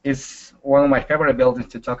 It's one of my favorite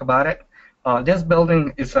buildings to talk about it. This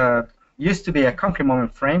building is used to be a concrete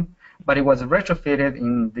moment frame, but it was retrofitted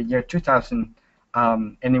in the year 2000,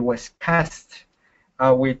 and it was cast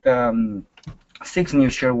with 6 new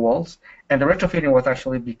shear walls. And the retrofitting was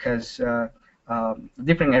actually because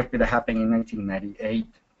different earthquake that happened in 1998.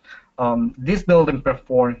 This building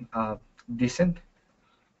performed decent.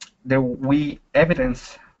 We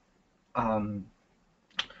evidence a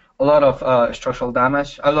lot of structural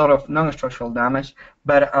damage, a lot of non-structural damage,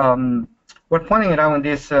 but we're pointing it out in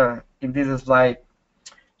this slide,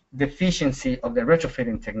 the efficiency of the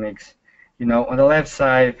retrofitting techniques. You know, on the left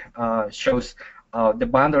side shows the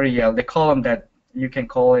boundary element, the column that you can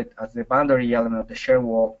call it as the boundary element of the shear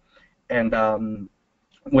wall, and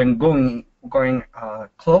when going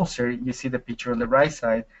closer, you see the picture on the right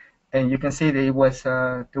side, and you can see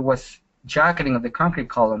that there was jacketing of the concrete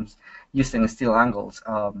columns using steel angles,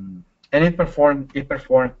 and it performed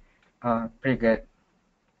pretty good.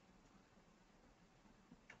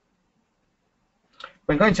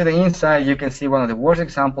 When going to the inside, you can see one of the worst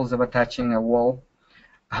examples of attaching a wall.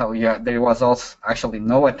 Yeah, there was also actually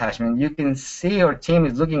no attachment. You can see our team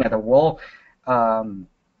is looking at a wall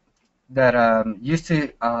that used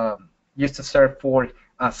to serve for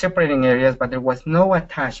separating areas, but there was no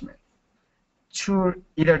attachment to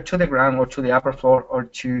either to the ground or to the upper floor or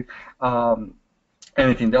to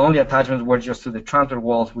anything. The only attachments were just to the transfer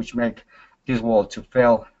walls, which make this wall to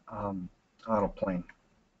fail out of plane.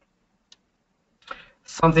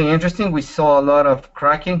 Something interesting, we saw a lot of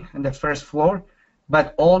cracking in the first floor,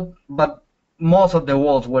 but most of the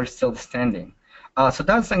walls were still standing. So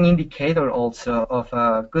that's an indicator also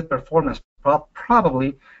of good performance,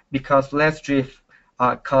 probably because less drift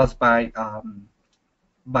caused by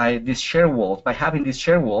these shear walls. By having these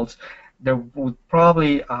shear walls, there would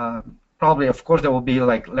probably, of course, there will be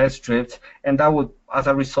like less drift, and that would, as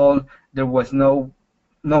a result, there was no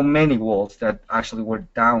many walls that actually were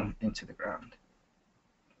down into the ground.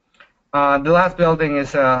 The last building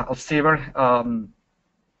is of Silver.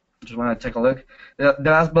 Just want to take a look. The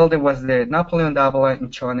last building was the Napoleon Davila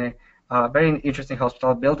in Chone. Very interesting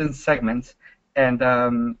hospital, built in segments, and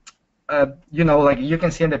you know, like you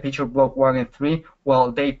can see in the picture, block 1 and 3.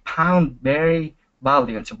 Well, they pound very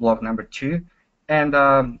badly into block number 2, and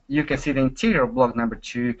you can see the interior of block number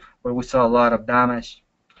 2, where we saw a lot of damage.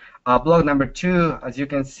 Block number 2, as you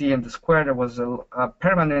can see in the square, there was a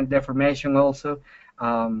permanent deformation also.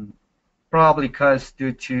 Probably caused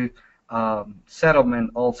due to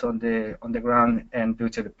settlement also on the ground and due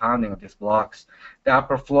to the pounding of these blocks. The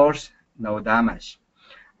upper floors, no damage.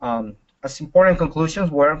 As important conclusions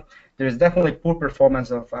were, there is definitely poor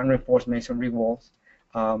performance of unreinforced masonry walls.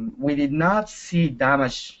 We did not see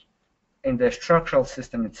damage in the structural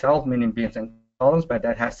system itself, meaning beams and columns, but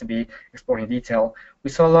that has to be explored in detail. We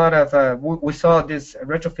saw a lot of we saw this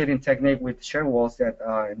retrofitting technique with shear walls that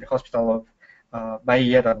in the hospital of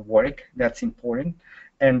Bahia that work. That's important,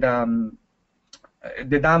 and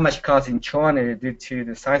the damage caused in Chone due to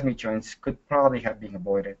the seismic joints could probably have been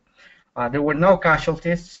avoided. There were no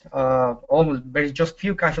casualties, just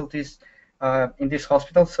few casualties in this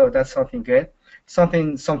hospital, so that's something good.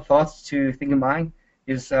 Some thoughts to think in mind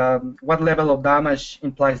is what level of damage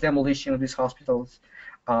implies demolition of these hospitals.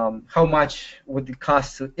 how much would it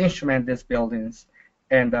cost to instrument these buildings,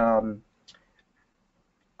 and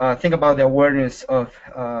think about the awareness of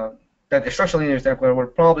that the structural engineers that were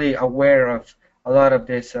probably aware of a lot of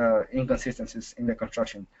these inconsistencies in the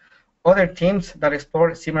construction. Other teams that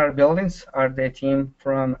explored similar buildings are the team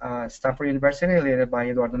from Stanford University, led by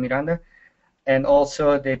Eduardo Miranda, and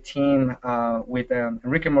also the team with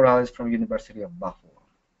Enrique Morales from University of Buffalo.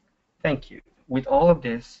 Thank you. With all of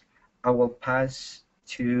this, I will pass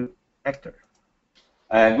to Hector.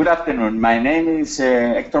 Good afternoon. My name is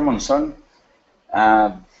Hector Monzon.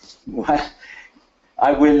 Well,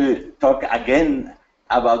 I will talk again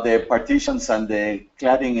about the partitions and the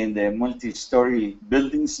cladding in the multi-story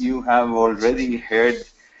buildings. You have already heard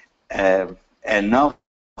enough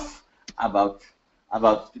about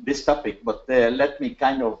this topic, but let me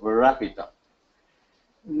kind of wrap it up.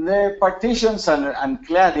 The partitions and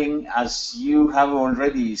cladding, as you have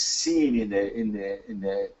already seen in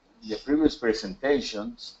the previous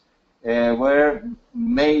presentations, were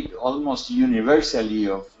made almost universally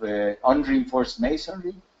of unreinforced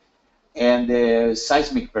masonry, and the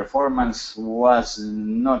seismic performance was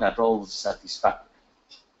not at all satisfactory.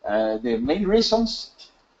 The main reasons: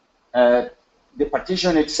 the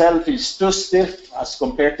partition itself is too stiff as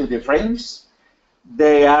compared to the frames.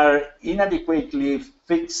 They are inadequately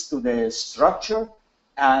fixed to the structure,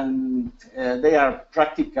 and they are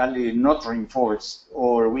practically not reinforced,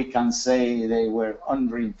 or we can say they were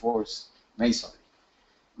unreinforced masonry.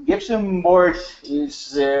 Gypsum board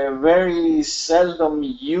is very seldom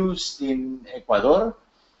used in Ecuador,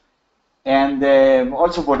 and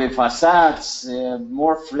also for the facades,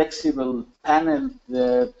 more flexible paneled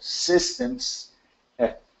systems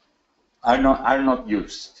are not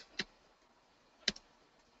used.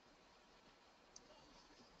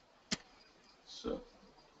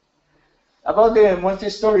 About the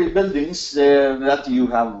multi-story buildings that you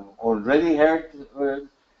have already heard,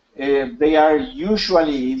 they are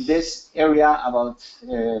usually in this area about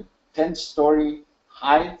 10-story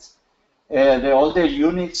height. The older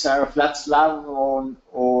units are flat slab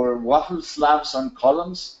or waffle slabs on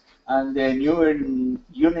columns, and the newer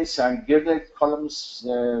units are girded columns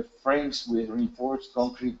frames with reinforced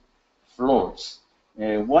concrete floors.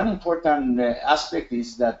 One important aspect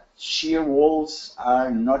is that shear walls are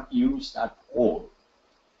not used at all.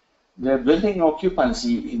 The building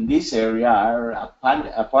occupancy in this area are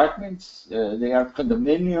apartments. They are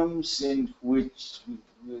condominiums in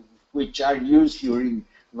which are used during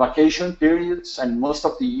vacation periods, and most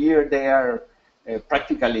of the year they are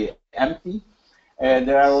practically empty.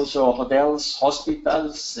 There are also hotels,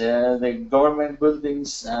 hospitals, the government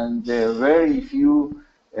buildings, and very few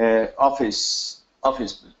office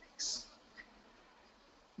buildings.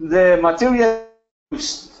 The materials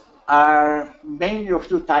used are mainly of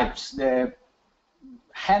two types: the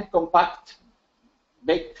hand compact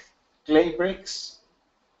baked clay bricks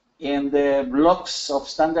and the blocks of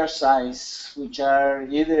standard size, which are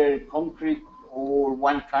either concrete or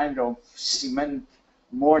one kind of cement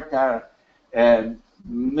mortar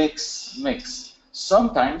mix.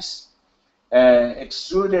 Sometimes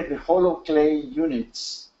extruded hollow clay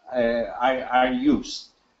units are used.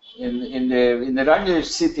 In the larger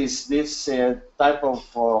cities, this type of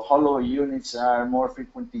hollow units are more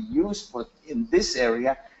frequently used, but in this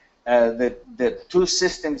area, the two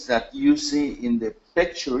systems that you see in the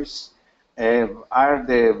pictures are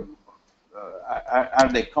the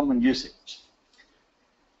common usage.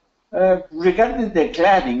 Regarding the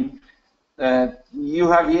cladding,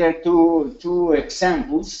 you have here two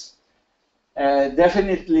examples.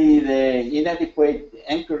 Definitely the inadequate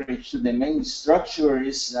anchorage to the main structure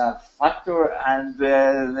is a factor, and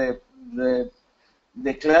the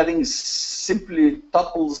cladding simply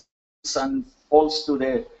topples and falls to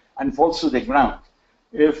the ground.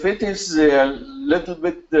 If it is a little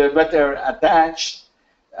bit better attached,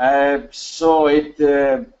 so it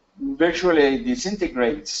virtually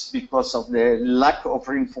disintegrates because of the lack of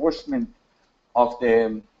reinforcement of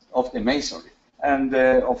the masonry. And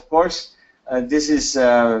of course, this is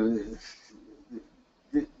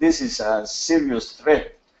a serious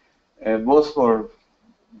threat, both for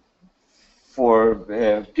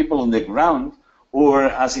people on the ground, or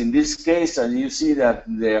as in this case, as you see that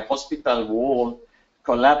the hospital wall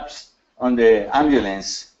collapsed on the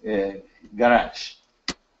ambulance garage.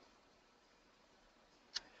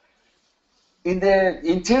 In the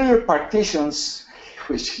interior partitions,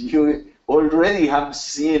 which you already have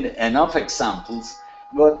seen enough examples,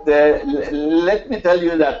 but let me tell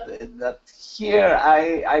you that here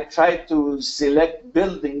I tried to select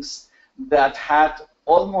buildings that had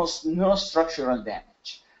almost no structural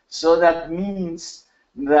damage. So that means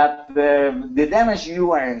that the damage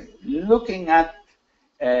you are looking at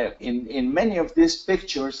in many of these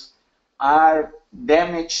pictures are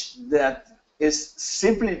damage that is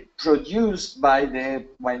simply produced by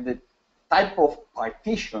the type of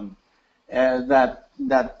partition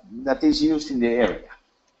that is used in the area.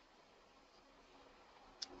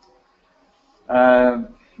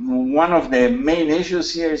 One of the main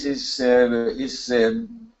issues here is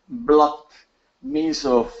blocked means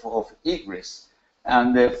of egress,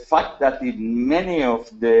 and the fact that in many of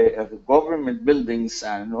the government buildings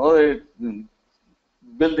and other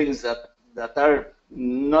buildings that are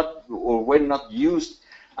not or were not used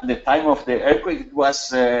at the time of the earthquake, it was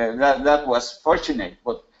that was fortunate.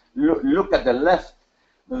 But look at the left,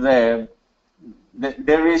 there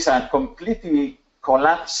is a completely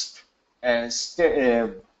collapsed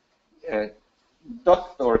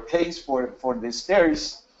duct or case for the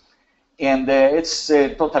stairs, and it's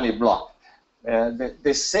totally blocked.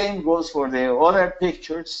 The same goes for the other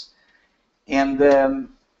pictures, and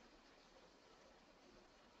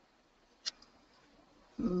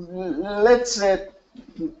let's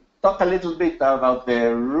talk a little bit about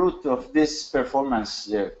the root of these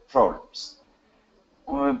performance problems.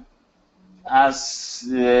 As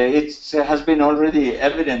it has been already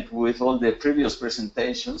evident with all the previous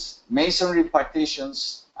presentations, masonry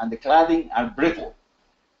partitions and the cladding are brittle,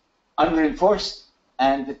 unreinforced,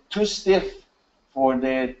 and too stiff for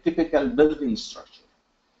the typical building structure.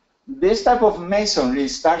 This type of masonry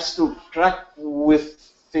starts to crack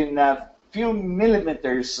within a few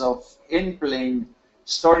millimeters of in-plane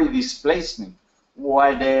story displacement,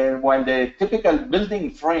 while the typical building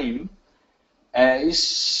frame is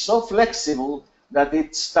so flexible that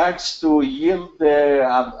it starts to yield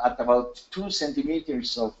at about 2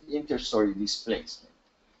 centimeters of interstory displacement.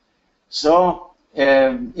 So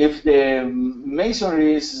if the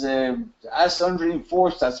masonry is as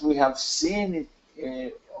unreinforced as we have seen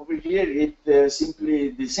it over here, it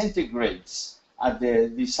simply disintegrates at the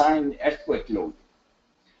design earthquake load.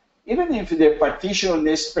 Even if the partition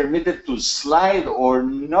is permitted to slide or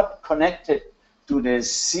not connected to the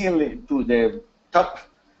ceiling, to the top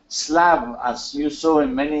slab, as you saw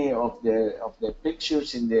in many of the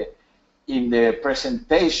pictures in the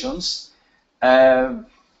presentations,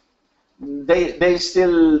 they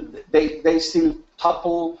still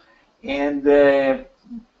topple and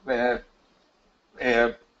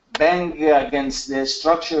bang against the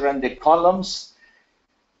structure and the columns,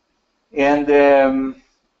 and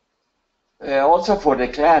also for the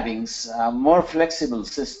claddings, a more flexible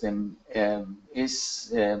system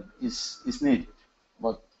is needed.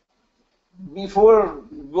 But before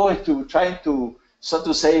going to try to, so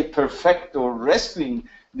to say, perfect or rescuing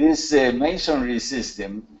this masonry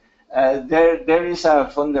system, there is a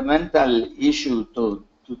fundamental issue to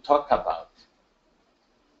talk about.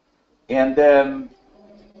 And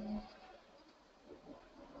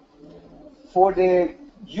for the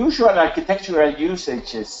usual architectural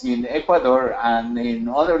usages in Ecuador and in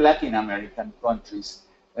other Latin American countries,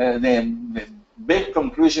 the big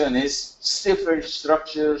conclusion is stiffer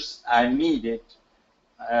structures are needed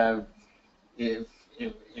if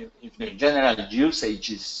the general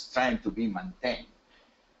usage is trying to be maintained.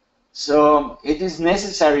 So it is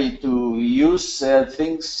necessary to use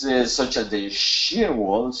things such as the shear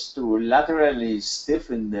walls to laterally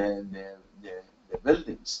stiffen the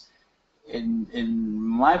buildings. In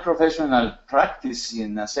my professional practice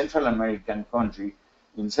in a Central American country,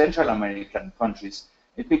 in Central American countries,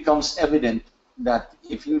 it becomes evident that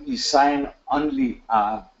if you design only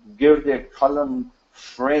a girder column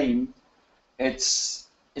frame, it's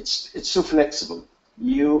too flexible.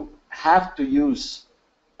 You have to use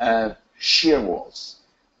shear walls,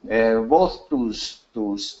 both to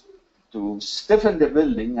stiffen the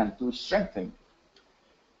building and to strengthen it.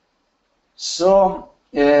 So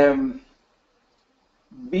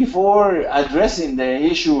before addressing the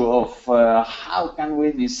issue of how can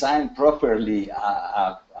we design properly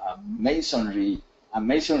a masonry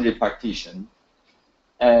partition,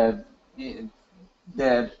 the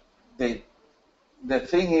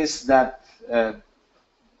thing is that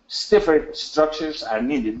stiffer structures are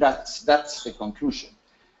needed. That's the conclusion.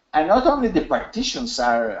 And not only the partitions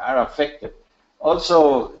are affected,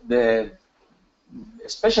 also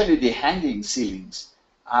especially the hanging ceilings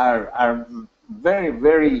are very,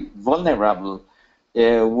 very vulnerable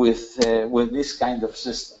with this kind of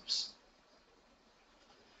systems.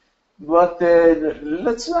 But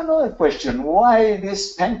let's do another question. Why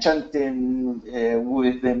this penchant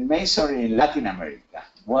with the masonry in Latin America?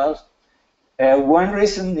 Well, one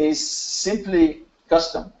reason is simply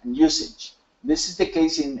custom and usage. This is the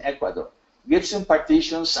case in Ecuador. gypsum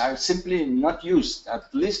partitions are simply not used,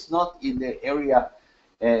 at least not in the area,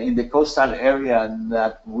 in the coastal area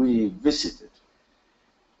that we visited.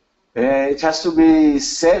 It has to be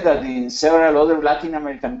said that in several other Latin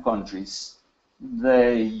American countries,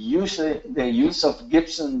 the use of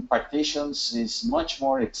gypsum partitions is much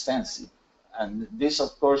more extensive. And this,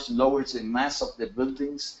 of course, lowers the mass of the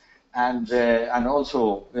buildings, and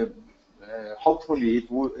also, hopefully,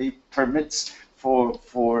 it permits for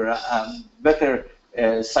better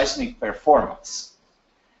seismic performance.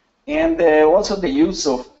 And also the use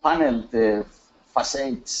of paneled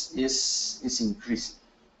facades is increasing.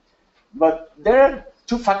 But there are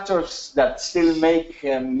two factors that still make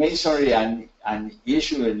masonry an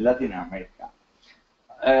issue in Latin America.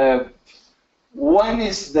 One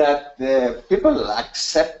is that people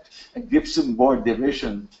accept a gypsum board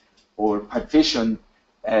division or partition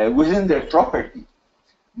within their property.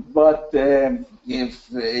 But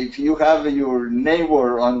if you have your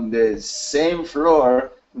neighbor on the same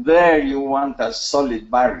floor, there you want a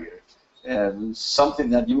solid barrier. Something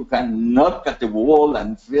that you can knock at the wall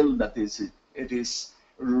and feel that it is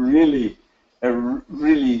really,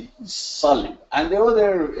 really solid. And the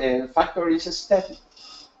other factor is aesthetic,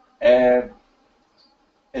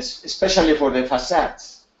 especially for the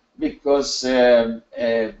facades, because in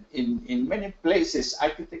many places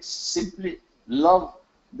architects simply love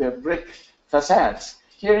the brick facades.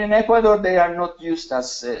 Here in Ecuador, they are not used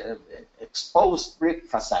as exposed brick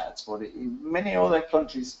facades. But in many other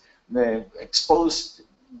countries, the exposed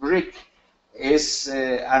brick is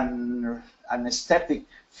an aesthetic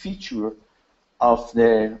feature of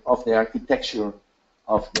the architecture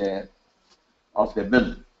of the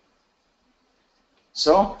building.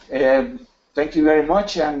 So thank you very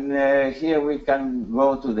much, and here we can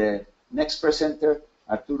go to the next presenter,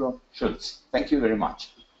 Arturo Schultz. Thank you very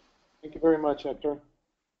much. Thank you very much, Hector.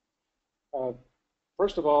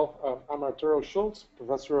 First of all, I'm Arturo Schultz,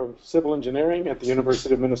 professor of civil engineering at the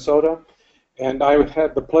University of Minnesota, and I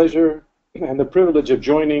had the pleasure and the privilege of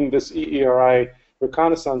joining this EERI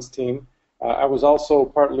Reconnaissance team. I was also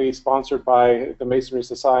partly sponsored by the Masonry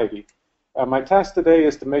Society. My task today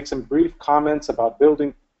is to make some brief comments about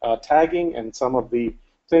building tagging and some of the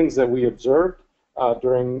things that we observed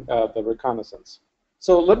during the reconnaissance.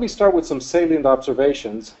 So let me start with some salient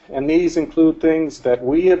observations, and these include things that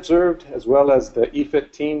we observed as well as the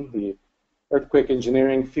EFIT team, the Earthquake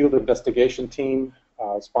Engineering Field Investigation Team,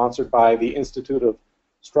 sponsored by the Institute of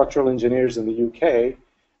Structural Engineers in the UK.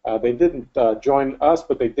 They didn't join us,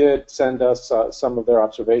 but they did send us some of their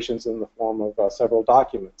observations in the form of several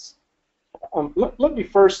documents. Let me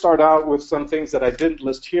first start out with some things that I didn't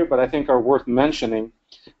list here, but I think are worth mentioning.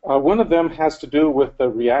 One of them has to do with the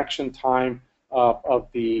reaction time of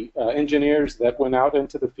the engineers that went out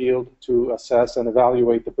into the field to assess and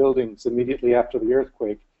evaluate the buildings immediately after the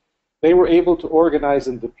earthquake. They were able to organize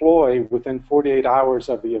and deploy within 48 hours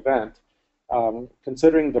of the event.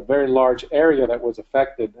 Considering the very large area that was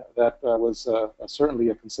affected, that was certainly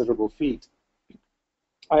a considerable feat.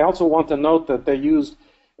 I also want to note that they used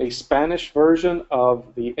a Spanish version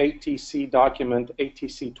of the ATC document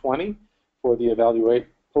ATC 20 for the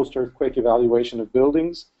post-earthquake evaluation of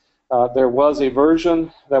buildings. There was a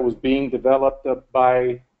version that was being developed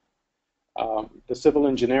by the Civil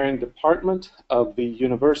Engineering Department of the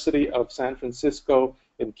University of San Francisco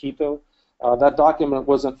in Quito. That document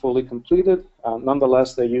wasn't fully completed.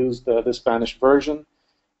 Nonetheless, they used the Spanish version.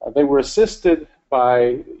 They were assisted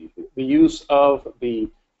by the use of the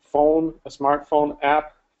phone, a smartphone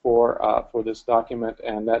app for this document,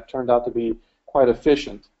 and that turned out to be quite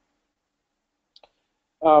efficient.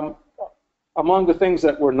 Among the things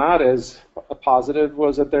that were not as positive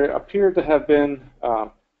was that there appeared to have been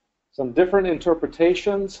some different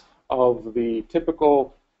interpretations of the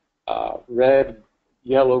typical red,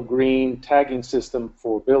 yellow, green tagging system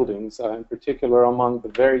for buildings, in particular among the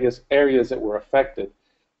various areas that were affected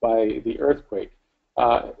by the earthquake.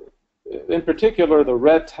 In particular, the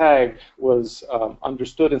red tag was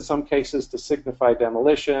understood in some cases to signify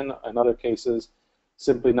demolition, in other cases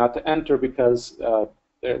simply not to enter because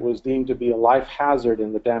it was deemed to be a life hazard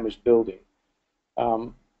in the damaged building.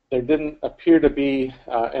 There didn't appear to be,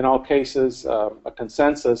 in all cases, a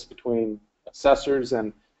consensus between assessors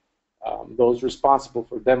and those responsible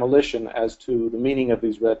for demolition as to the meaning of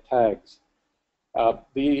these red tags.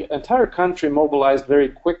 The entire country mobilized very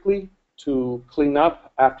quickly to clean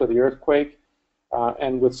up after the earthquake,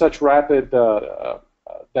 and with such rapid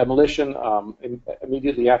demolition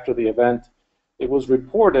immediately after the event, it was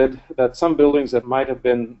reported that some buildings that might have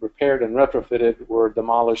been repaired and retrofitted were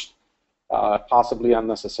demolished, possibly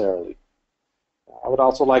unnecessarily. I would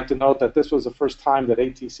also like to note that this was the first time that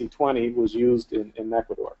ATC-20 was used in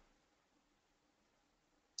Ecuador.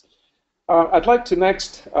 I'd like to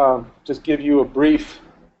next just give you a brief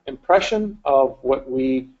impression of what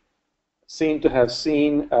we seem to have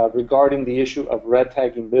seen regarding the issue of red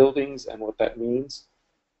tagging buildings and what that means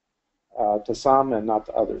to some and not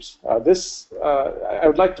to others. I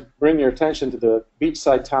would like to bring your attention to the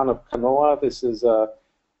beachside town of Canoa. This is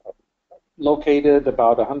located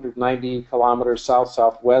about 190 kilometers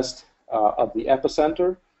south-southwest of the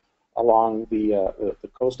epicenter along the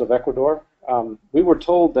coast of Ecuador. We were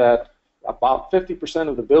told that about 50%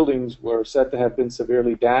 of the buildings were said to have been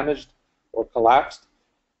severely damaged or collapsed.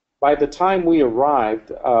 By the time we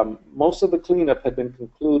arrived, most of the cleanup had been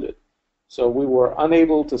concluded, so we were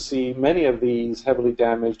unable to see many of these heavily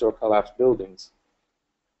damaged or collapsed buildings.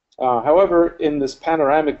 However, in this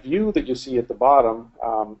panoramic view that you see at the bottom,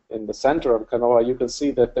 in the center of Canoa, you can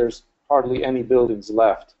see that there's hardly any buildings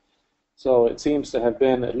left. So it seems to have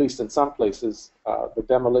been, at least in some places, the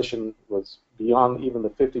demolition was beyond even the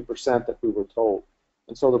 50% that we were told.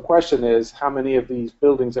 And so the question is, how many of these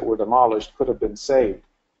buildings that were demolished could have been saved?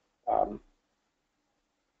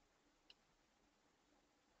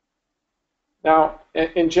 Now,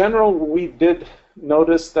 in general, we did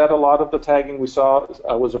notice that a lot of the tagging we saw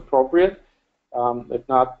was appropriate, if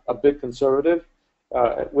not a bit conservative,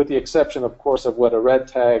 with the exception, of course, of what a red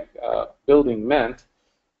tag building meant,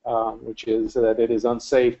 which is that it is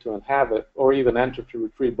unsafe to inhabit or even enter to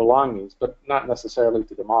retrieve belongings, but not necessarily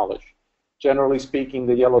to demolish. Generally speaking,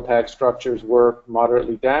 the yellow tag structures were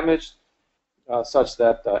moderately damaged, such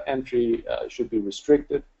that entry should be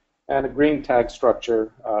restricted. And a green tag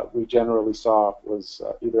structure we generally saw was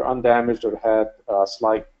either undamaged or had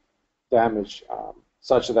slight damage,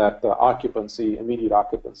 such that immediate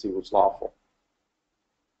occupancy was lawful.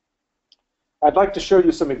 I'd like to show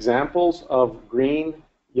you some examples of green,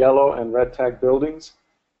 yellow, and red tag buildings.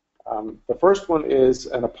 The first one is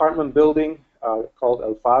an apartment building called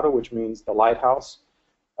El Faro, which means the lighthouse.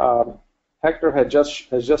 Hector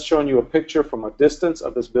has just shown you a picture from a distance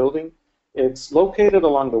of this building. It's located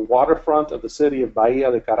along the waterfront of the city of Bahia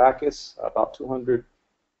de Caracas, about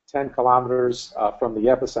 210 kilometers from the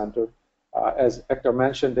epicenter. As Hector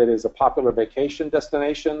mentioned, it is a popular vacation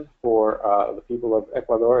destination for the people of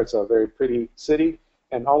Ecuador. It's a very pretty city.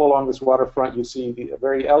 And all along this waterfront, you see the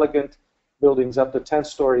very elegant buildings up to 10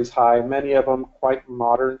 stories high, many of them quite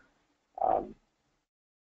modern,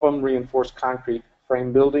 reinforced concrete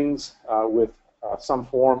frame buildings with some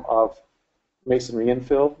form of masonry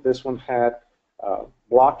infill. This one had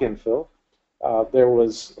block infill. There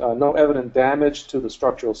was no evident damage to the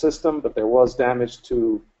structural system, but there was damage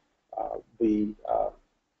to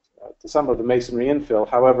some of the masonry infill.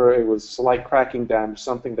 However, it was slight cracking damage,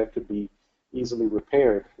 something that could be easily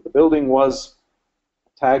repaired. The building was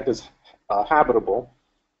tagged as habitable,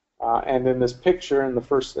 and in this picture, in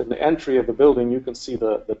the entry of the building, you can see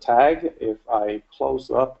the tag. If I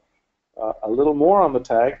close up a little more on the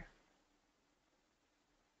tag,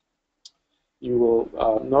 you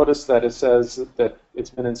will notice that it says that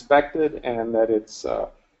it's been inspected and that it's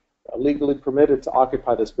legally permitted to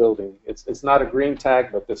occupy this building. It's not a green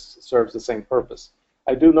tag, but this serves the same purpose.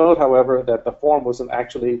 I do note, however, that the form wasn't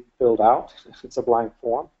actually filled out. It's a blank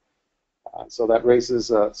form. So that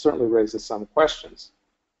certainly raises some questions.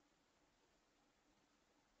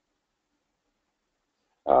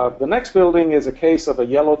 The next building is a case of a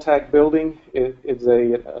yellow tag building. It's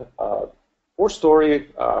a four-story,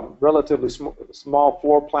 relatively small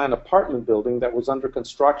floor plan apartment building that was under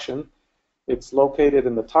construction. It's located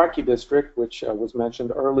in the Tarqui district, which was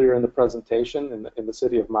mentioned earlier in the presentation, in the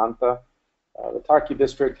city of Manta. The Tarqui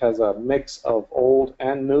district has a mix of old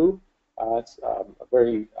and new. It's a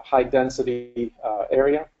very high-density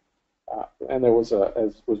area, and there was,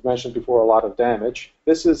 as was mentioned before, a lot of damage.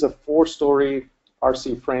 This is a four-story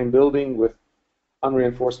RC frame building with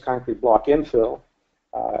unreinforced concrete block infill.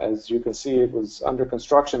 As you can see, it was under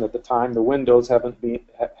construction at the time. The windows had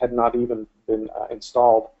not even been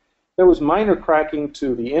installed. There was minor cracking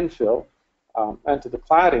to the infill and to the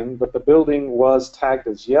cladding, but the building was tagged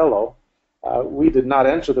as yellow. We did not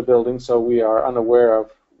enter the building, so we are unaware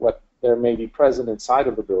of what there may be present inside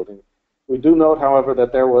of the building. We do note, however,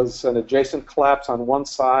 that there was an adjacent collapse on one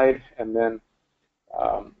side, and then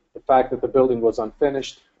the fact that the building was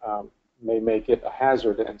unfinished may make it a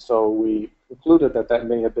hazard, and so we concluded that that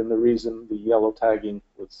may have been the reason the yellow tagging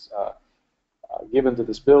was given to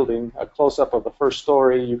this building. A close-up of the first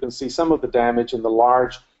story, you can see some of the damage in the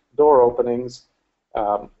large door openings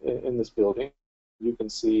in this building. You can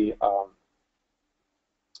see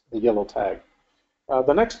the yellow tag.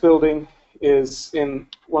 The next building is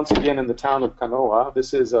once again in the town of Kanoa.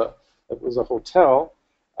 This is it was a hotel.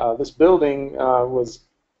 This building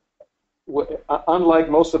unlike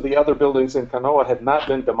most of the other buildings in Kanoa, had not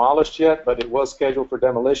been demolished yet, but it was scheduled for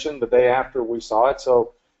demolition the day after we saw it.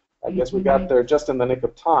 So I guess we got there just in the nick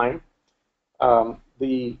of time.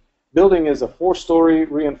 The building is a 4-story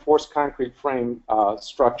reinforced concrete frame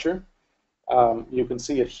structure. You can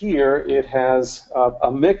see it here. It has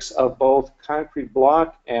a mix of both concrete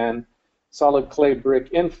block and solid clay brick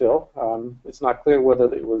infill. It's not clear whether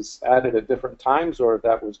it was added at different times or if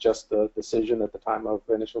that was just the decision at the time of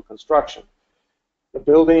initial construction. The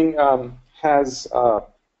building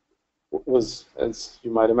was, as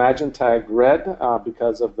you might imagine, tagged red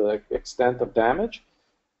because of the extent of damage.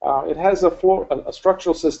 It has a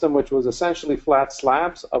structural system which was essentially flat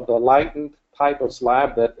slabs of the lightened type of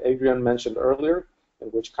slab that Adrian mentioned earlier, in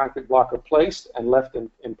which concrete block are placed and left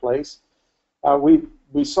in place.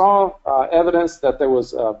 We saw evidence that there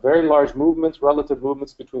was very large movements, relative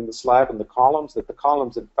movements between the slab and the columns, that the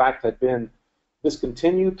columns in fact had been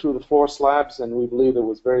discontinued through the floor slabs, and we believe there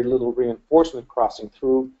was very little reinforcement crossing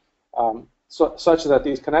through, such that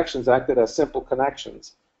these connections acted as simple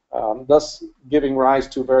connections, thus giving rise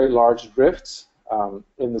to very large drifts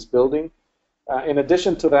in this building. In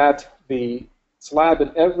addition to that, the slab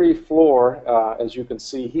in every floor, as you can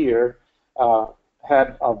see here,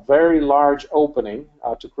 had a very large opening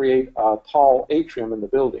to create a tall atrium in the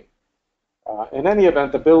building. In any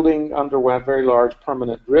event, the building underwent very large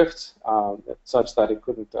permanent drifts such that it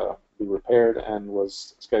couldn't be repaired and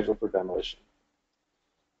was scheduled for demolition.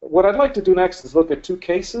 What I'd like to do next is look at 2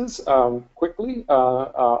 cases quickly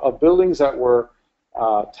of buildings that were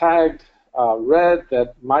tagged red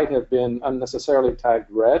that might have been unnecessarily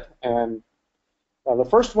tagged red. And the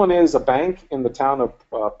first one is a bank in the town of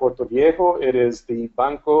Portoviejo. It is the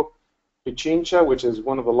Banco Pichincha, which is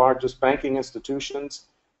one of the largest banking institutions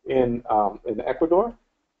in Ecuador.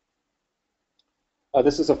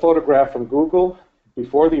 This is a photograph from Google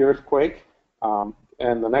before the earthquake,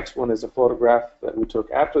 and the next one is a photograph that we took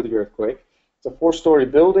after the earthquake. It's a 4-story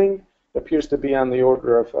building. It appears to be on the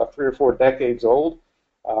order of 3 or 4 decades old.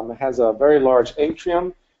 It has a very large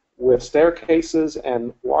atrium with staircases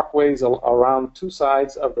and walkways around 2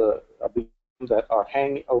 sides of the that are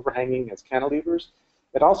overhanging as cantilevers.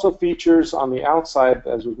 It also features on the outside,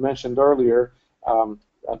 as was mentioned earlier, an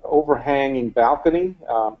overhanging balcony.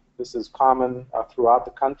 This is common throughout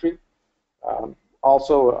the country.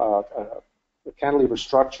 Also, a cantilever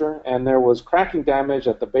structure, and there was cracking damage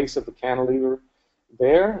at the base of the cantilever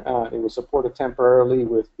there. It was supported temporarily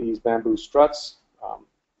with these bamboo struts,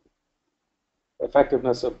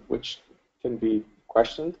 effectiveness of which can be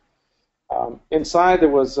questioned. Inside there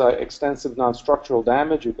was extensive non-structural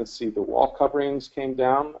damage. You can see the wall coverings came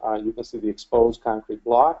down. You can see the exposed concrete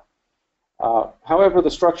block. However,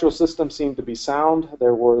 the structural system seemed to be sound.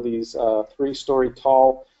 There were these 3-story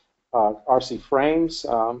tall RC frames,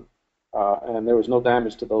 and there was no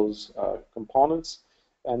damage to those components.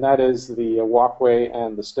 And that is the walkway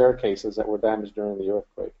and the staircases that were damaged during the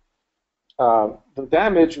earthquake. The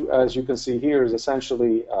damage, as you can see here, is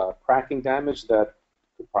essentially cracking damage that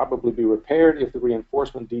could probably be repaired if the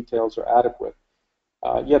reinforcement details are adequate.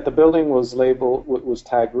 Yet the building was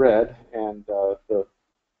tagged red, and the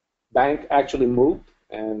bank actually moved,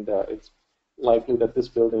 and it's likely that this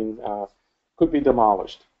building could be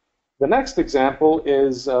demolished. The next example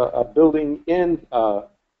is a building in the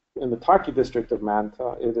Tarqui district of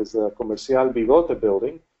Manta. It is the Comercial Bigote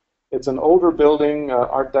building. It's an older building,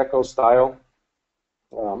 Art Deco style.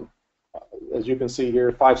 As you can see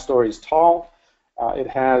here, 5 stories tall.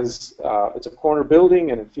 It's a corner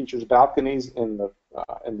building, and it features balconies in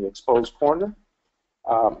the exposed corner.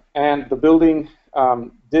 And the building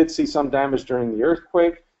did see some damage during the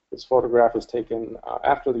earthquake. This photograph was taken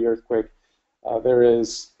after the earthquake. There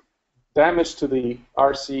is damage to the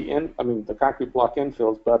the concrete block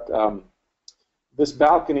infills, but this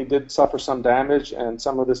balcony did suffer some damage, and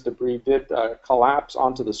some of this debris did collapse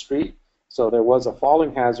onto the street. So there was a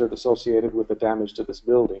falling hazard associated with the damage to this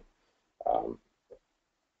building.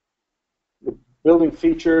 The building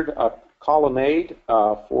featured a colonnade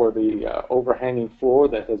for the overhanging floor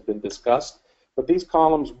that has been discussed, but these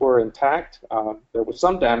columns were intact. There was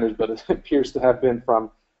some damage, but it appears to have been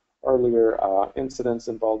from earlier incidents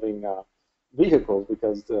involving vehicles,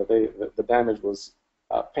 because the damage was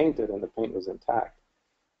painted and the paint was intact.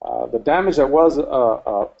 The damage that was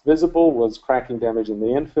visible was cracking damage in the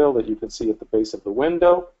infill that you can see at the base of the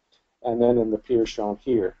window, and then in the pier shown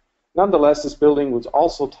here. Nonetheless, this building was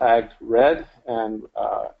also tagged red, and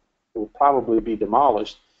it will probably be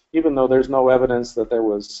demolished, even though there's no evidence that there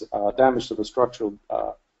was damage to the structural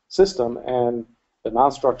system, and the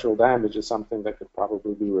non-structural damage is something that could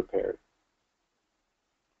probably be repaired.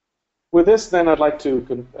 With this, then, I'd like to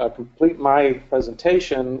complete my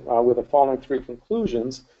presentation with the following three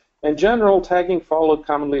conclusions. In general, tagging followed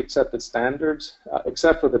commonly accepted standards,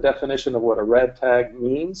 except for the definition of what a red tag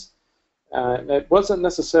means. It wasn't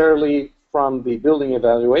necessarily from the building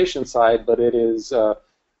evaluation side, but it is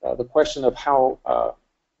the question of how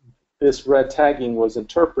this red tagging was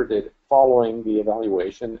interpreted following the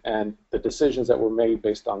evaluation and the decisions that were made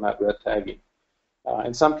based on that red tagging.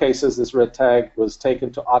 In some cases, this red tag was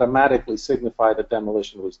taken to automatically signify that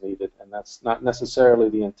demolition was needed, and that's not necessarily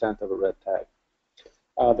the intent of a red tag.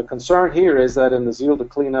 The concern here is that in the zeal to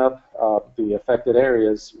clean up the affected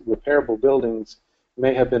areas, repairable buildings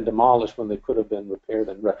may have been demolished when they could have been repaired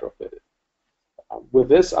and retrofitted. With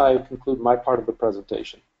this, I conclude my part of the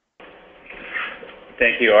presentation.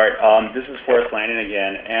 Thank you, Art. This is Forrest Lanning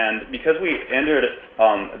again, and because we ended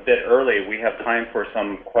a bit early, we have time for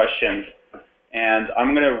some questions. And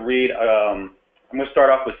I'm going to read. I'm going to start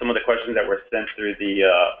off with some of the questions that were sent through the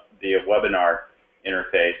webinar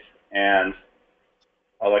interface, and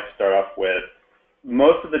I'd like to start off with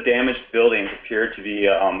most of the damaged buildings appear to be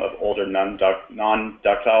of older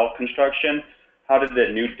non-ductile construction. How did the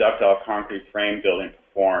new ductile concrete frame building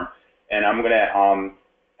perform? And I'm going to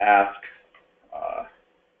ask.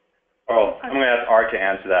 I'm going to ask Art to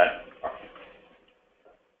answer that.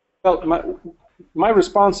 Well, my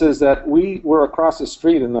response is that we were across the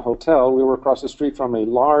street in the hotel. We were across the street from a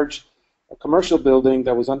large commercial building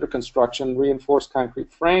that was under construction, reinforced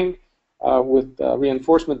concrete frame with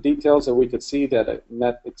reinforcement details that we could see that it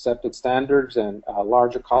met accepted standards and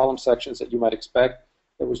larger column sections that you might expect.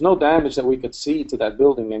 There was no damage that we could see to that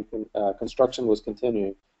building, and construction was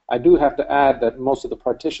continuing. I do have to add that most of the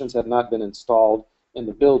partitions had not been installed in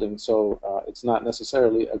the building, so it's not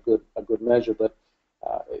necessarily a good measure, but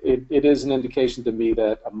it is an indication to me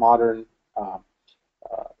that a modern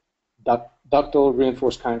ductile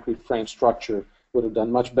reinforced concrete frame structure would have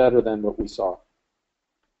done much better than what we saw.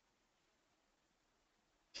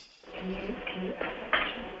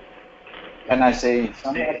 Can I say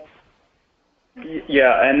something?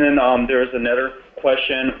 Yeah, and then there's another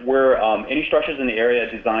question. Were any structures in the area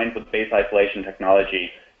designed with base isolation technology?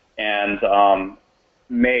 And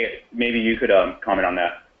maybe you could comment on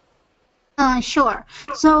that. Sure.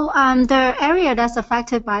 So the area that's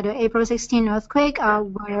affected by the April 16 earthquake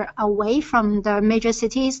were away from the major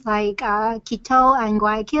cities like Quito and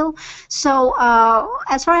Guayaquil. So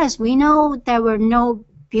as far as we know, there were no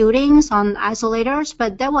buildings on isolators,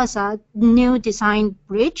 but there was a new design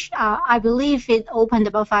bridge. I believe it opened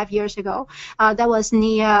about 5 years ago. That was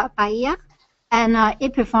near Bahia. And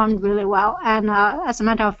it performed really well. And as a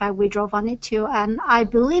matter of fact, we drove on it too. And I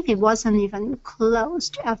believe it wasn't even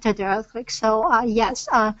closed after the earthquake. So yes,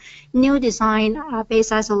 new design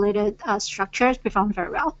base isolated structures performed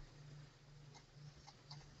very well.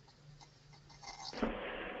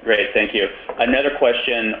 Great, thank you. Another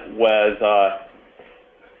question was,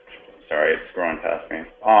 sorry, it's scrolling past me.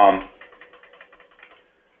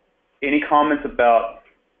 Any comments about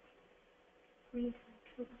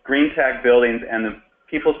green tag buildings and the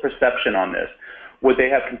people's perception on this? Would they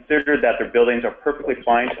have considered that their buildings are perfectly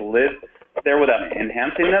fine to live there without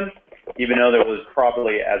enhancing them, even though it was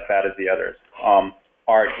probably as bad as the others?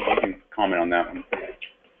 Art, you can comment on that one.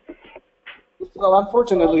 Well,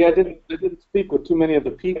 unfortunately, I didn't speak with too many of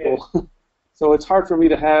the people, so it's hard for me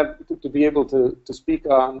to be able to speak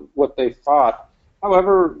on what they thought.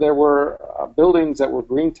 However, there were buildings that were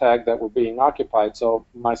green tagged that were being occupied, so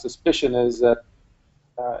my suspicion is that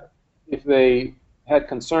if they had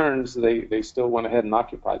concerns, they still went ahead and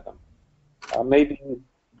occupied them. Maybe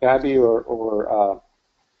Gabby or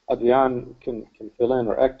Adrian can fill in,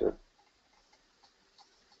 or Hector.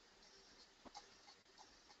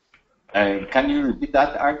 Can you repeat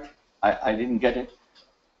that, Art? I didn't get it.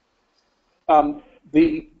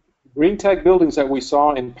 The green tag buildings that we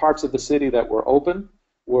saw in parts of the city that were open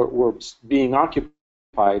were being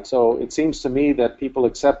occupied, so it seems to me that people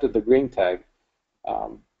accepted the green tag.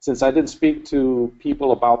 Since I didn't speak to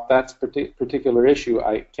people about that particular issue,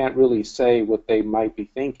 I can't really say what they might be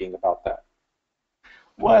thinking about that.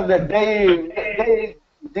 Well, they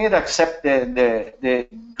did accept the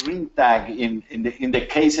green tag in the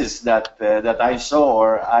cases that I saw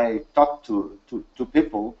or I talked to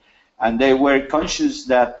people, and they were conscious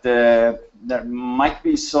that there might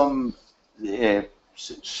be some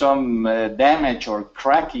damage or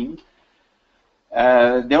cracking.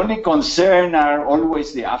 The only concern are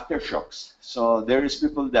always the aftershocks. So there is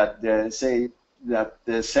people that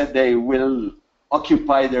said they will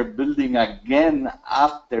occupy their building again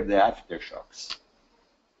after the aftershocks.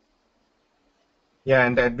 Yeah,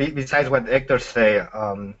 and besides what Hector say,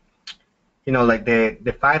 you know, like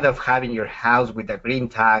the fact of having your house with a green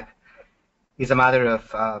tag is a matter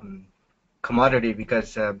of commodity,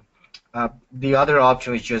 because the other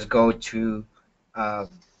option is just go to the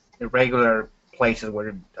regular places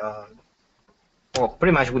where, well,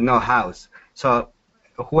 pretty much with no house. So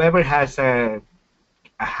whoever has a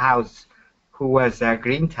house who has a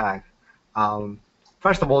green tag,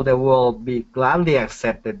 first of all, they will be gladly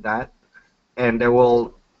accepted that, and they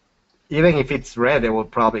will, even if it's red, they will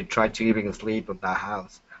probably try to even sleep in that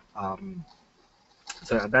house.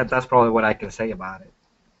 So that's probably what I can say about it.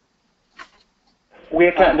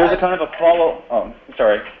 There's a kind of a follow. Oh,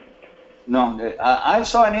 sorry. No, I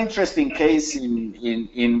saw an interesting case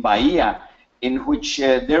in Bahia, in which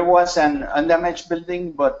there was an undamaged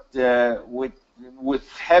building, but with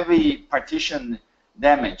heavy partition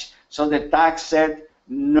damage. So the tag said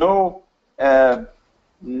no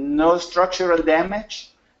structural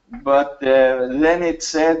damage, but then it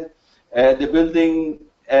said the building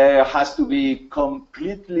has to be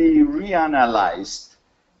completely reanalyzed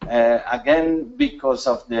again because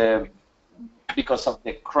of the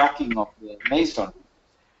cracking of the masonry.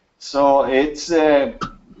 So it's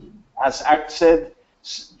as Art said,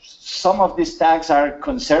 some of these tags are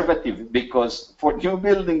conservative, because for new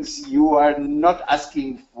buildings you are not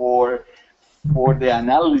asking for the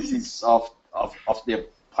analysis of the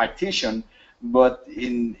partition, but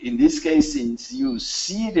in this case, since you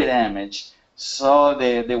see the damage, so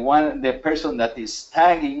the person that is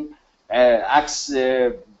tagging acts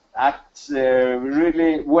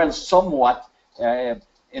really well, somewhat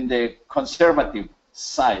in the conservative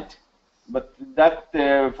side. But that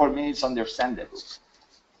for me is understandable.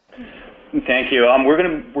 Thank you. We're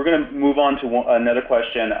gonna move on to another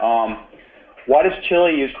question. Why does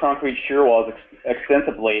Chile use concrete shear walls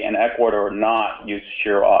extensively and Ecuador not use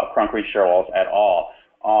concrete shear walls at all?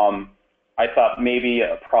 I thought maybe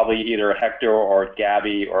probably either Hector or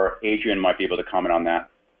Gabby or Adrian might be able to comment on that.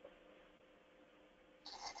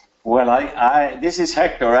 Well, this is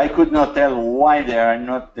Hector. I could not tell why they are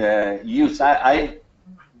not used. I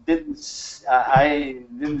didn't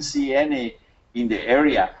see any in the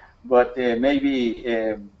area, but maybe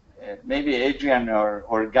Adrian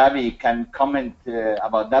or Gabby can comment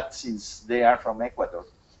about that, since they are from Ecuador.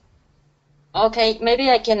 Okay, maybe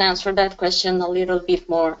I can answer that question a little bit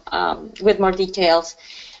more with more details.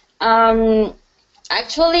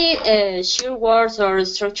 Actually, shear walls or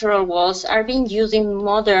structural walls are being used in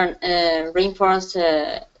modern reinforced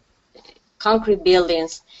concrete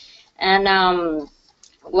buildings. And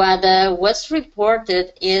what was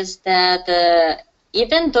reported is that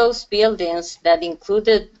even those buildings that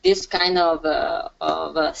included this kind of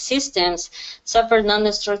systems suffered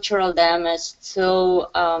non-structural damage. So,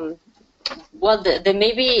 well,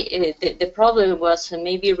 the problem was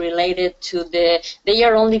maybe related to they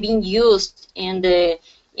are only being used in the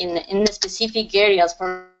specific areas,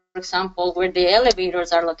 for example, where the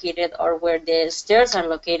elevators are located or where the stairs are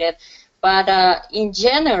located. But in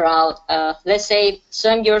general, let's say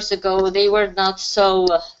some years ago, they were not so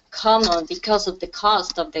common because of the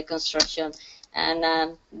cost of the construction, and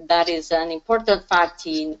that is an important fact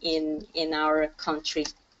in our country.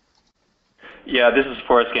 Yeah, this is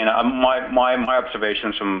Forrest again. My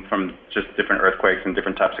observations from just different earthquakes and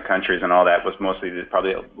different types of countries and all that was mostly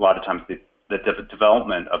probably a lot of times the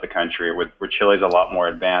development of the country, where Chile is a lot more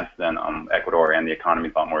advanced than Ecuador, and the economy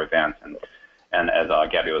is a lot more advanced. And as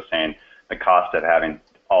Gabby was saying, the cost of having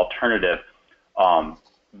alternative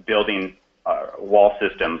building wall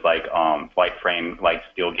systems like light frame, like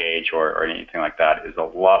steel gauge, or anything like that is a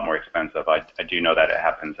lot more expensive. I do know that it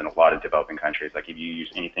happens in a lot of developing countries. Like if you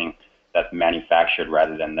use anything that's manufactured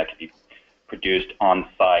rather than that can be produced on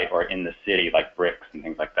site or in the city, like bricks and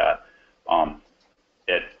things like that,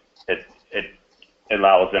 it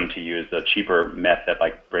allows them to use a cheaper method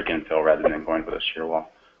like brick and fill rather than going with a shear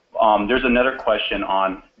wall. There's another question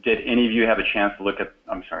on, did any of you have a chance to look at,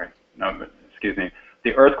 excuse me,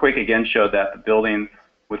 the earthquake again showed that the buildings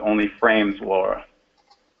with only frames were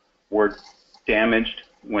damaged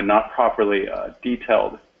when not properly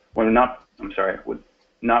detailed, with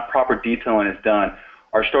not proper detailing is done.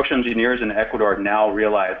 Our structural engineers in Ecuador now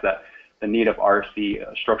realize that the need of RC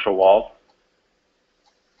structural walls.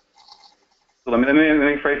 So let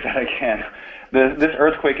me phrase that again. This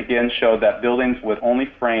earthquake again showed that buildings with only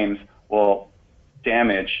frames will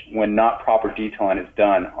damage when not proper detailing is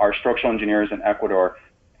done. Our structural engineers in Ecuador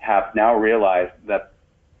have now realized that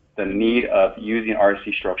the need of using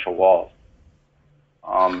RC structural walls.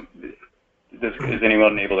 Is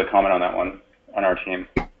anyone able to comment on that one on our team?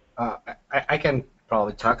 I can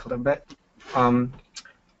probably talk a little bit.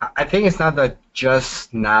 I think it's not that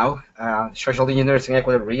just now structural engineers in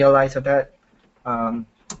Ecuador realize that. I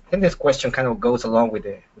think this question kind of goes along with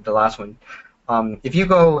the last one. If you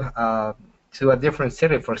go to a different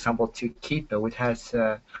city, for example, to Quito, which has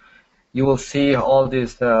you will see all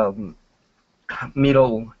these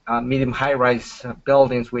medium high-rise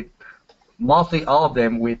buildings with mostly all of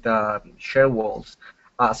them with shear walls.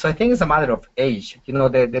 So I think it's a matter of age. You know,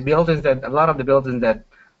 the buildings that a lot of the buildings that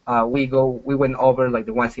we went over, like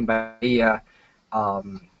the ones in Bahia,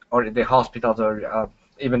 or the hospitals, or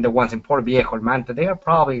even the ones in Portoviejo and Manta, they are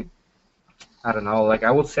probably, I don't know, like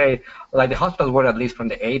I would say, like the hospitals were at least from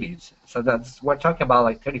the 80s. So we're talking about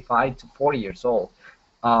like 35 to 40 years old.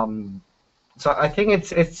 So I think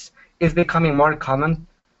it's becoming more common.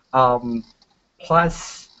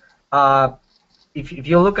 Plus, if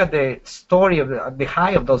you look at the story of the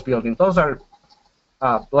height of those buildings, those are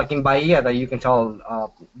like in Bahia that you can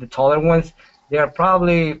tell the taller ones. They are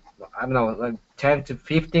probably, I don't know, like 10 to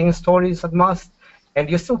 15 stories at most, and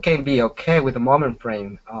you still can be okay with the moment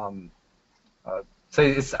frame. So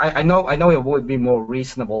I know it would be more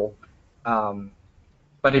reasonable,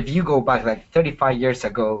 but if you go back like 35 years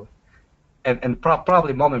ago, and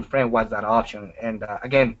probably moment frame was that option. And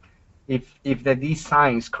again, if the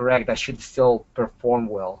design is correct, that should still perform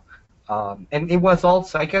well. And it was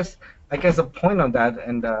also, I guess the point on that,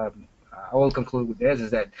 and I will conclude with this, is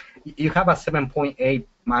that you have a 7.8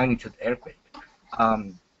 magnitude earthquake.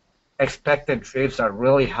 Expected drifts are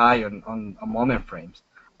really high on moment frames.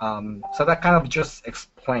 So that kind of just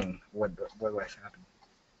explains what was happening.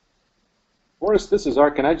 Forrest, this is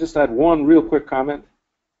Art. Can I just add one real quick comment?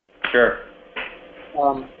 Sure.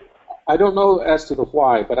 I don't know as to the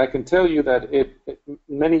why, but I can tell you that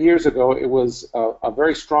many years ago it was a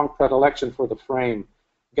very strong predilection for the frame.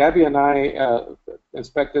 Gabby and I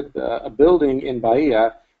inspected a building in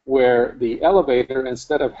Bahia where the elevator,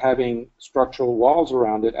 instead of having structural walls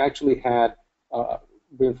around it, actually had a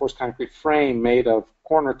reinforced concrete frame made of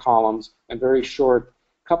corner columns and very short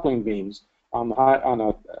coupling beams on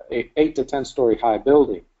a 8 to 10 story high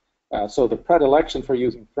building. So the predilection for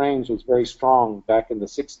using frames was very strong back in the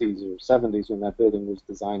 60s or 70s when that building was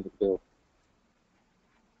designed and built.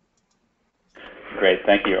 Great,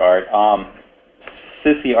 thank you, Art.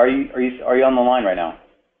 Sissy, are you on the line right now?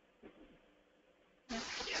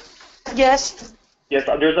 Yes. Yes,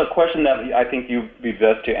 there's a question that I think you'd be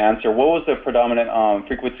best to answer. What was the predominant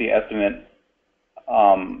frequency estimate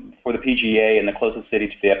for the PGA in the closest city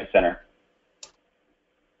to the epicenter?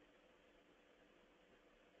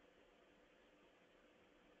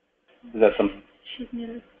 Is that some? She's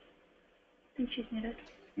muted. I think she's muted.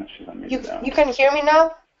 No, she's unmuted. You can hear me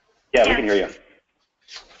now? Yeah, we can hear you.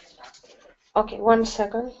 Okay, 1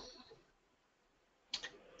 second.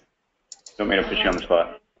 Don't mean to put you on the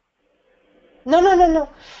spot. No.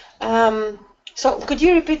 So could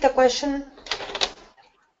you repeat the question?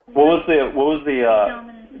 What was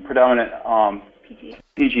the predominant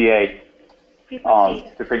PGA,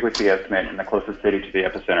 the frequency estimate in the closest city to the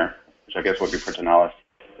epicenter, which I guess would be Portoviejo?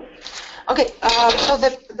 Okay, so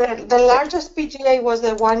the largest PGA was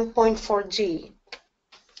the 1.4 G.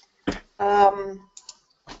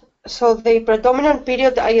 So the predominant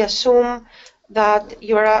period, I assume that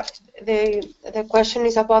the question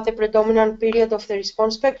is about the predominant period of the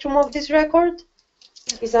response spectrum of this record.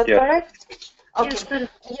 Is that correct? Okay.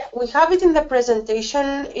 Yeah, we have it in the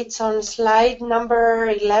presentation. It's on slide number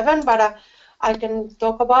 11, but I can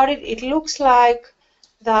talk about it. It looks like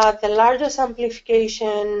that the largest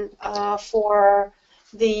amplification for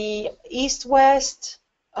the east-west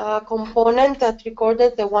component that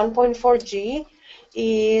recorded the 1.4 G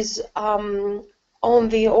is on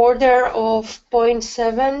the order of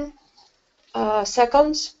 0.7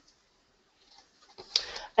 seconds.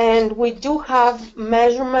 And we do have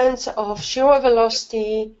measurements of shear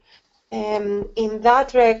velocity in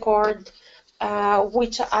that record,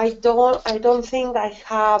 which I don't think I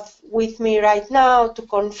have with me right now to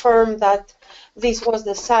confirm that this was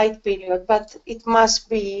the side period, but it must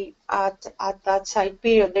be at that side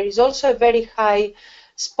period. There is also a very high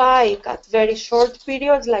spike at very short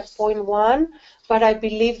periods, like 0.1, but I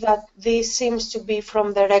believe that this seems to be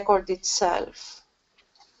from the record itself.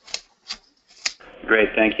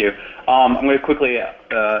 Great, thank you. I'm going to quickly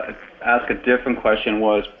ask a different question.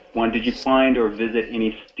 One, did you find or visit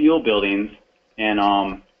any steel buildings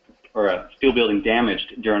or a steel building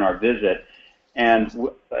damaged during our visit? And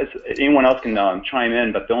anyone else can chime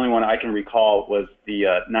in, but the only one I can recall was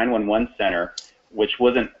the 911 center, which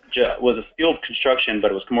was a steel construction,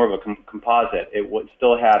 but it was more of a composite. It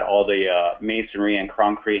still had all the masonry and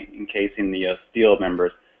concrete encasing the steel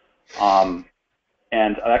members. And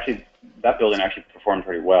actually, that building actually performed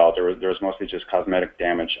pretty well. There was mostly just cosmetic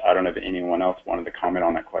damage. I don't know if anyone else wanted to comment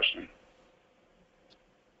on that question.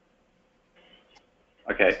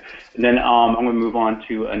 Okay, and then I'm going to move on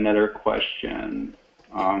to another question.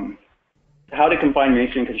 How did confined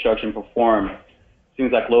masonry construction perform?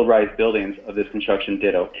 Seems like low-rise buildings of this construction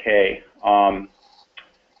did okay.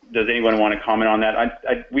 Does anyone want to comment on that?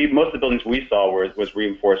 Most of the buildings we saw was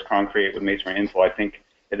reinforced concrete with masonry infill. I think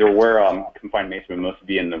if there were confined masonry, most would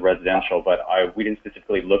be in the residential, but we didn't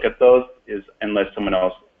specifically look at those unless someone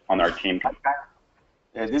else on our team can.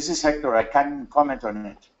 This is Hector. I can comment on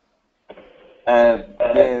it.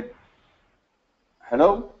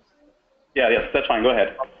 Hello? Yes, that's fine. Go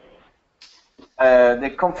ahead. The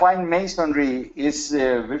confined masonry is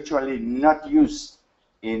virtually not used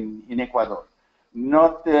in Ecuador.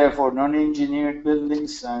 Not for non-engineered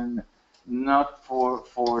buildings and not for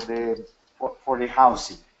the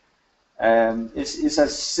housing. It's a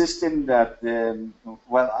system that,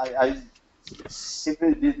 well, I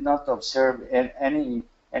simply did not observe any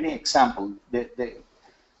example.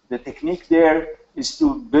 The technique there is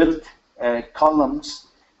to build columns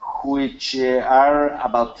which are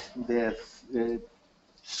about the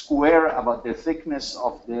square, about the thickness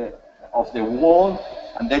of the wall,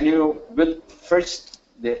 and then you build first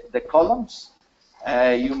the columns.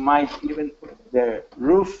 You might even put the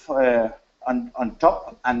roof on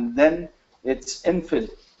top, and then it's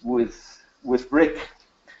infilled with brick.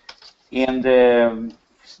 And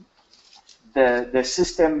the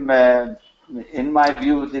system, in my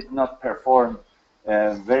view, did not perform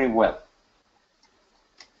very well.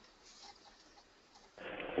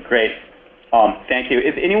 Great. Thank you.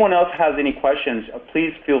 If anyone else has any questions,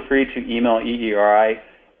 please feel free to email EERI,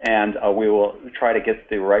 and we will try to get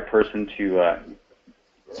the right person to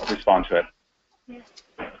respond to it. Yes.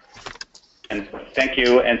 And thank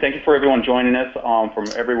you for everyone joining us from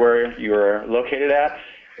everywhere you're located at.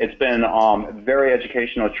 It's been a very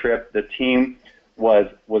educational trip. The team was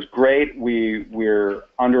great. We're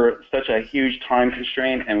under such a huge time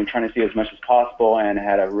constraint, and we're trying to see as much as possible and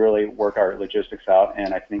had to really work our logistics out,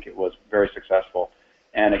 and I think it was very successful.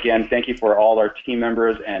 And again, thank you for all our team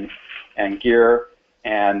members and GEER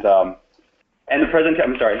and the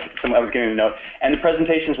presentation. I'm sorry, I was giving a note. And the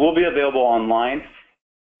presentations will be available online,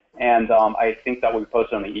 and I think that will be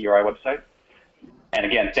posted on the EERI website. And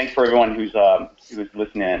again, thanks for everyone who's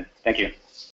listening in. Thank you.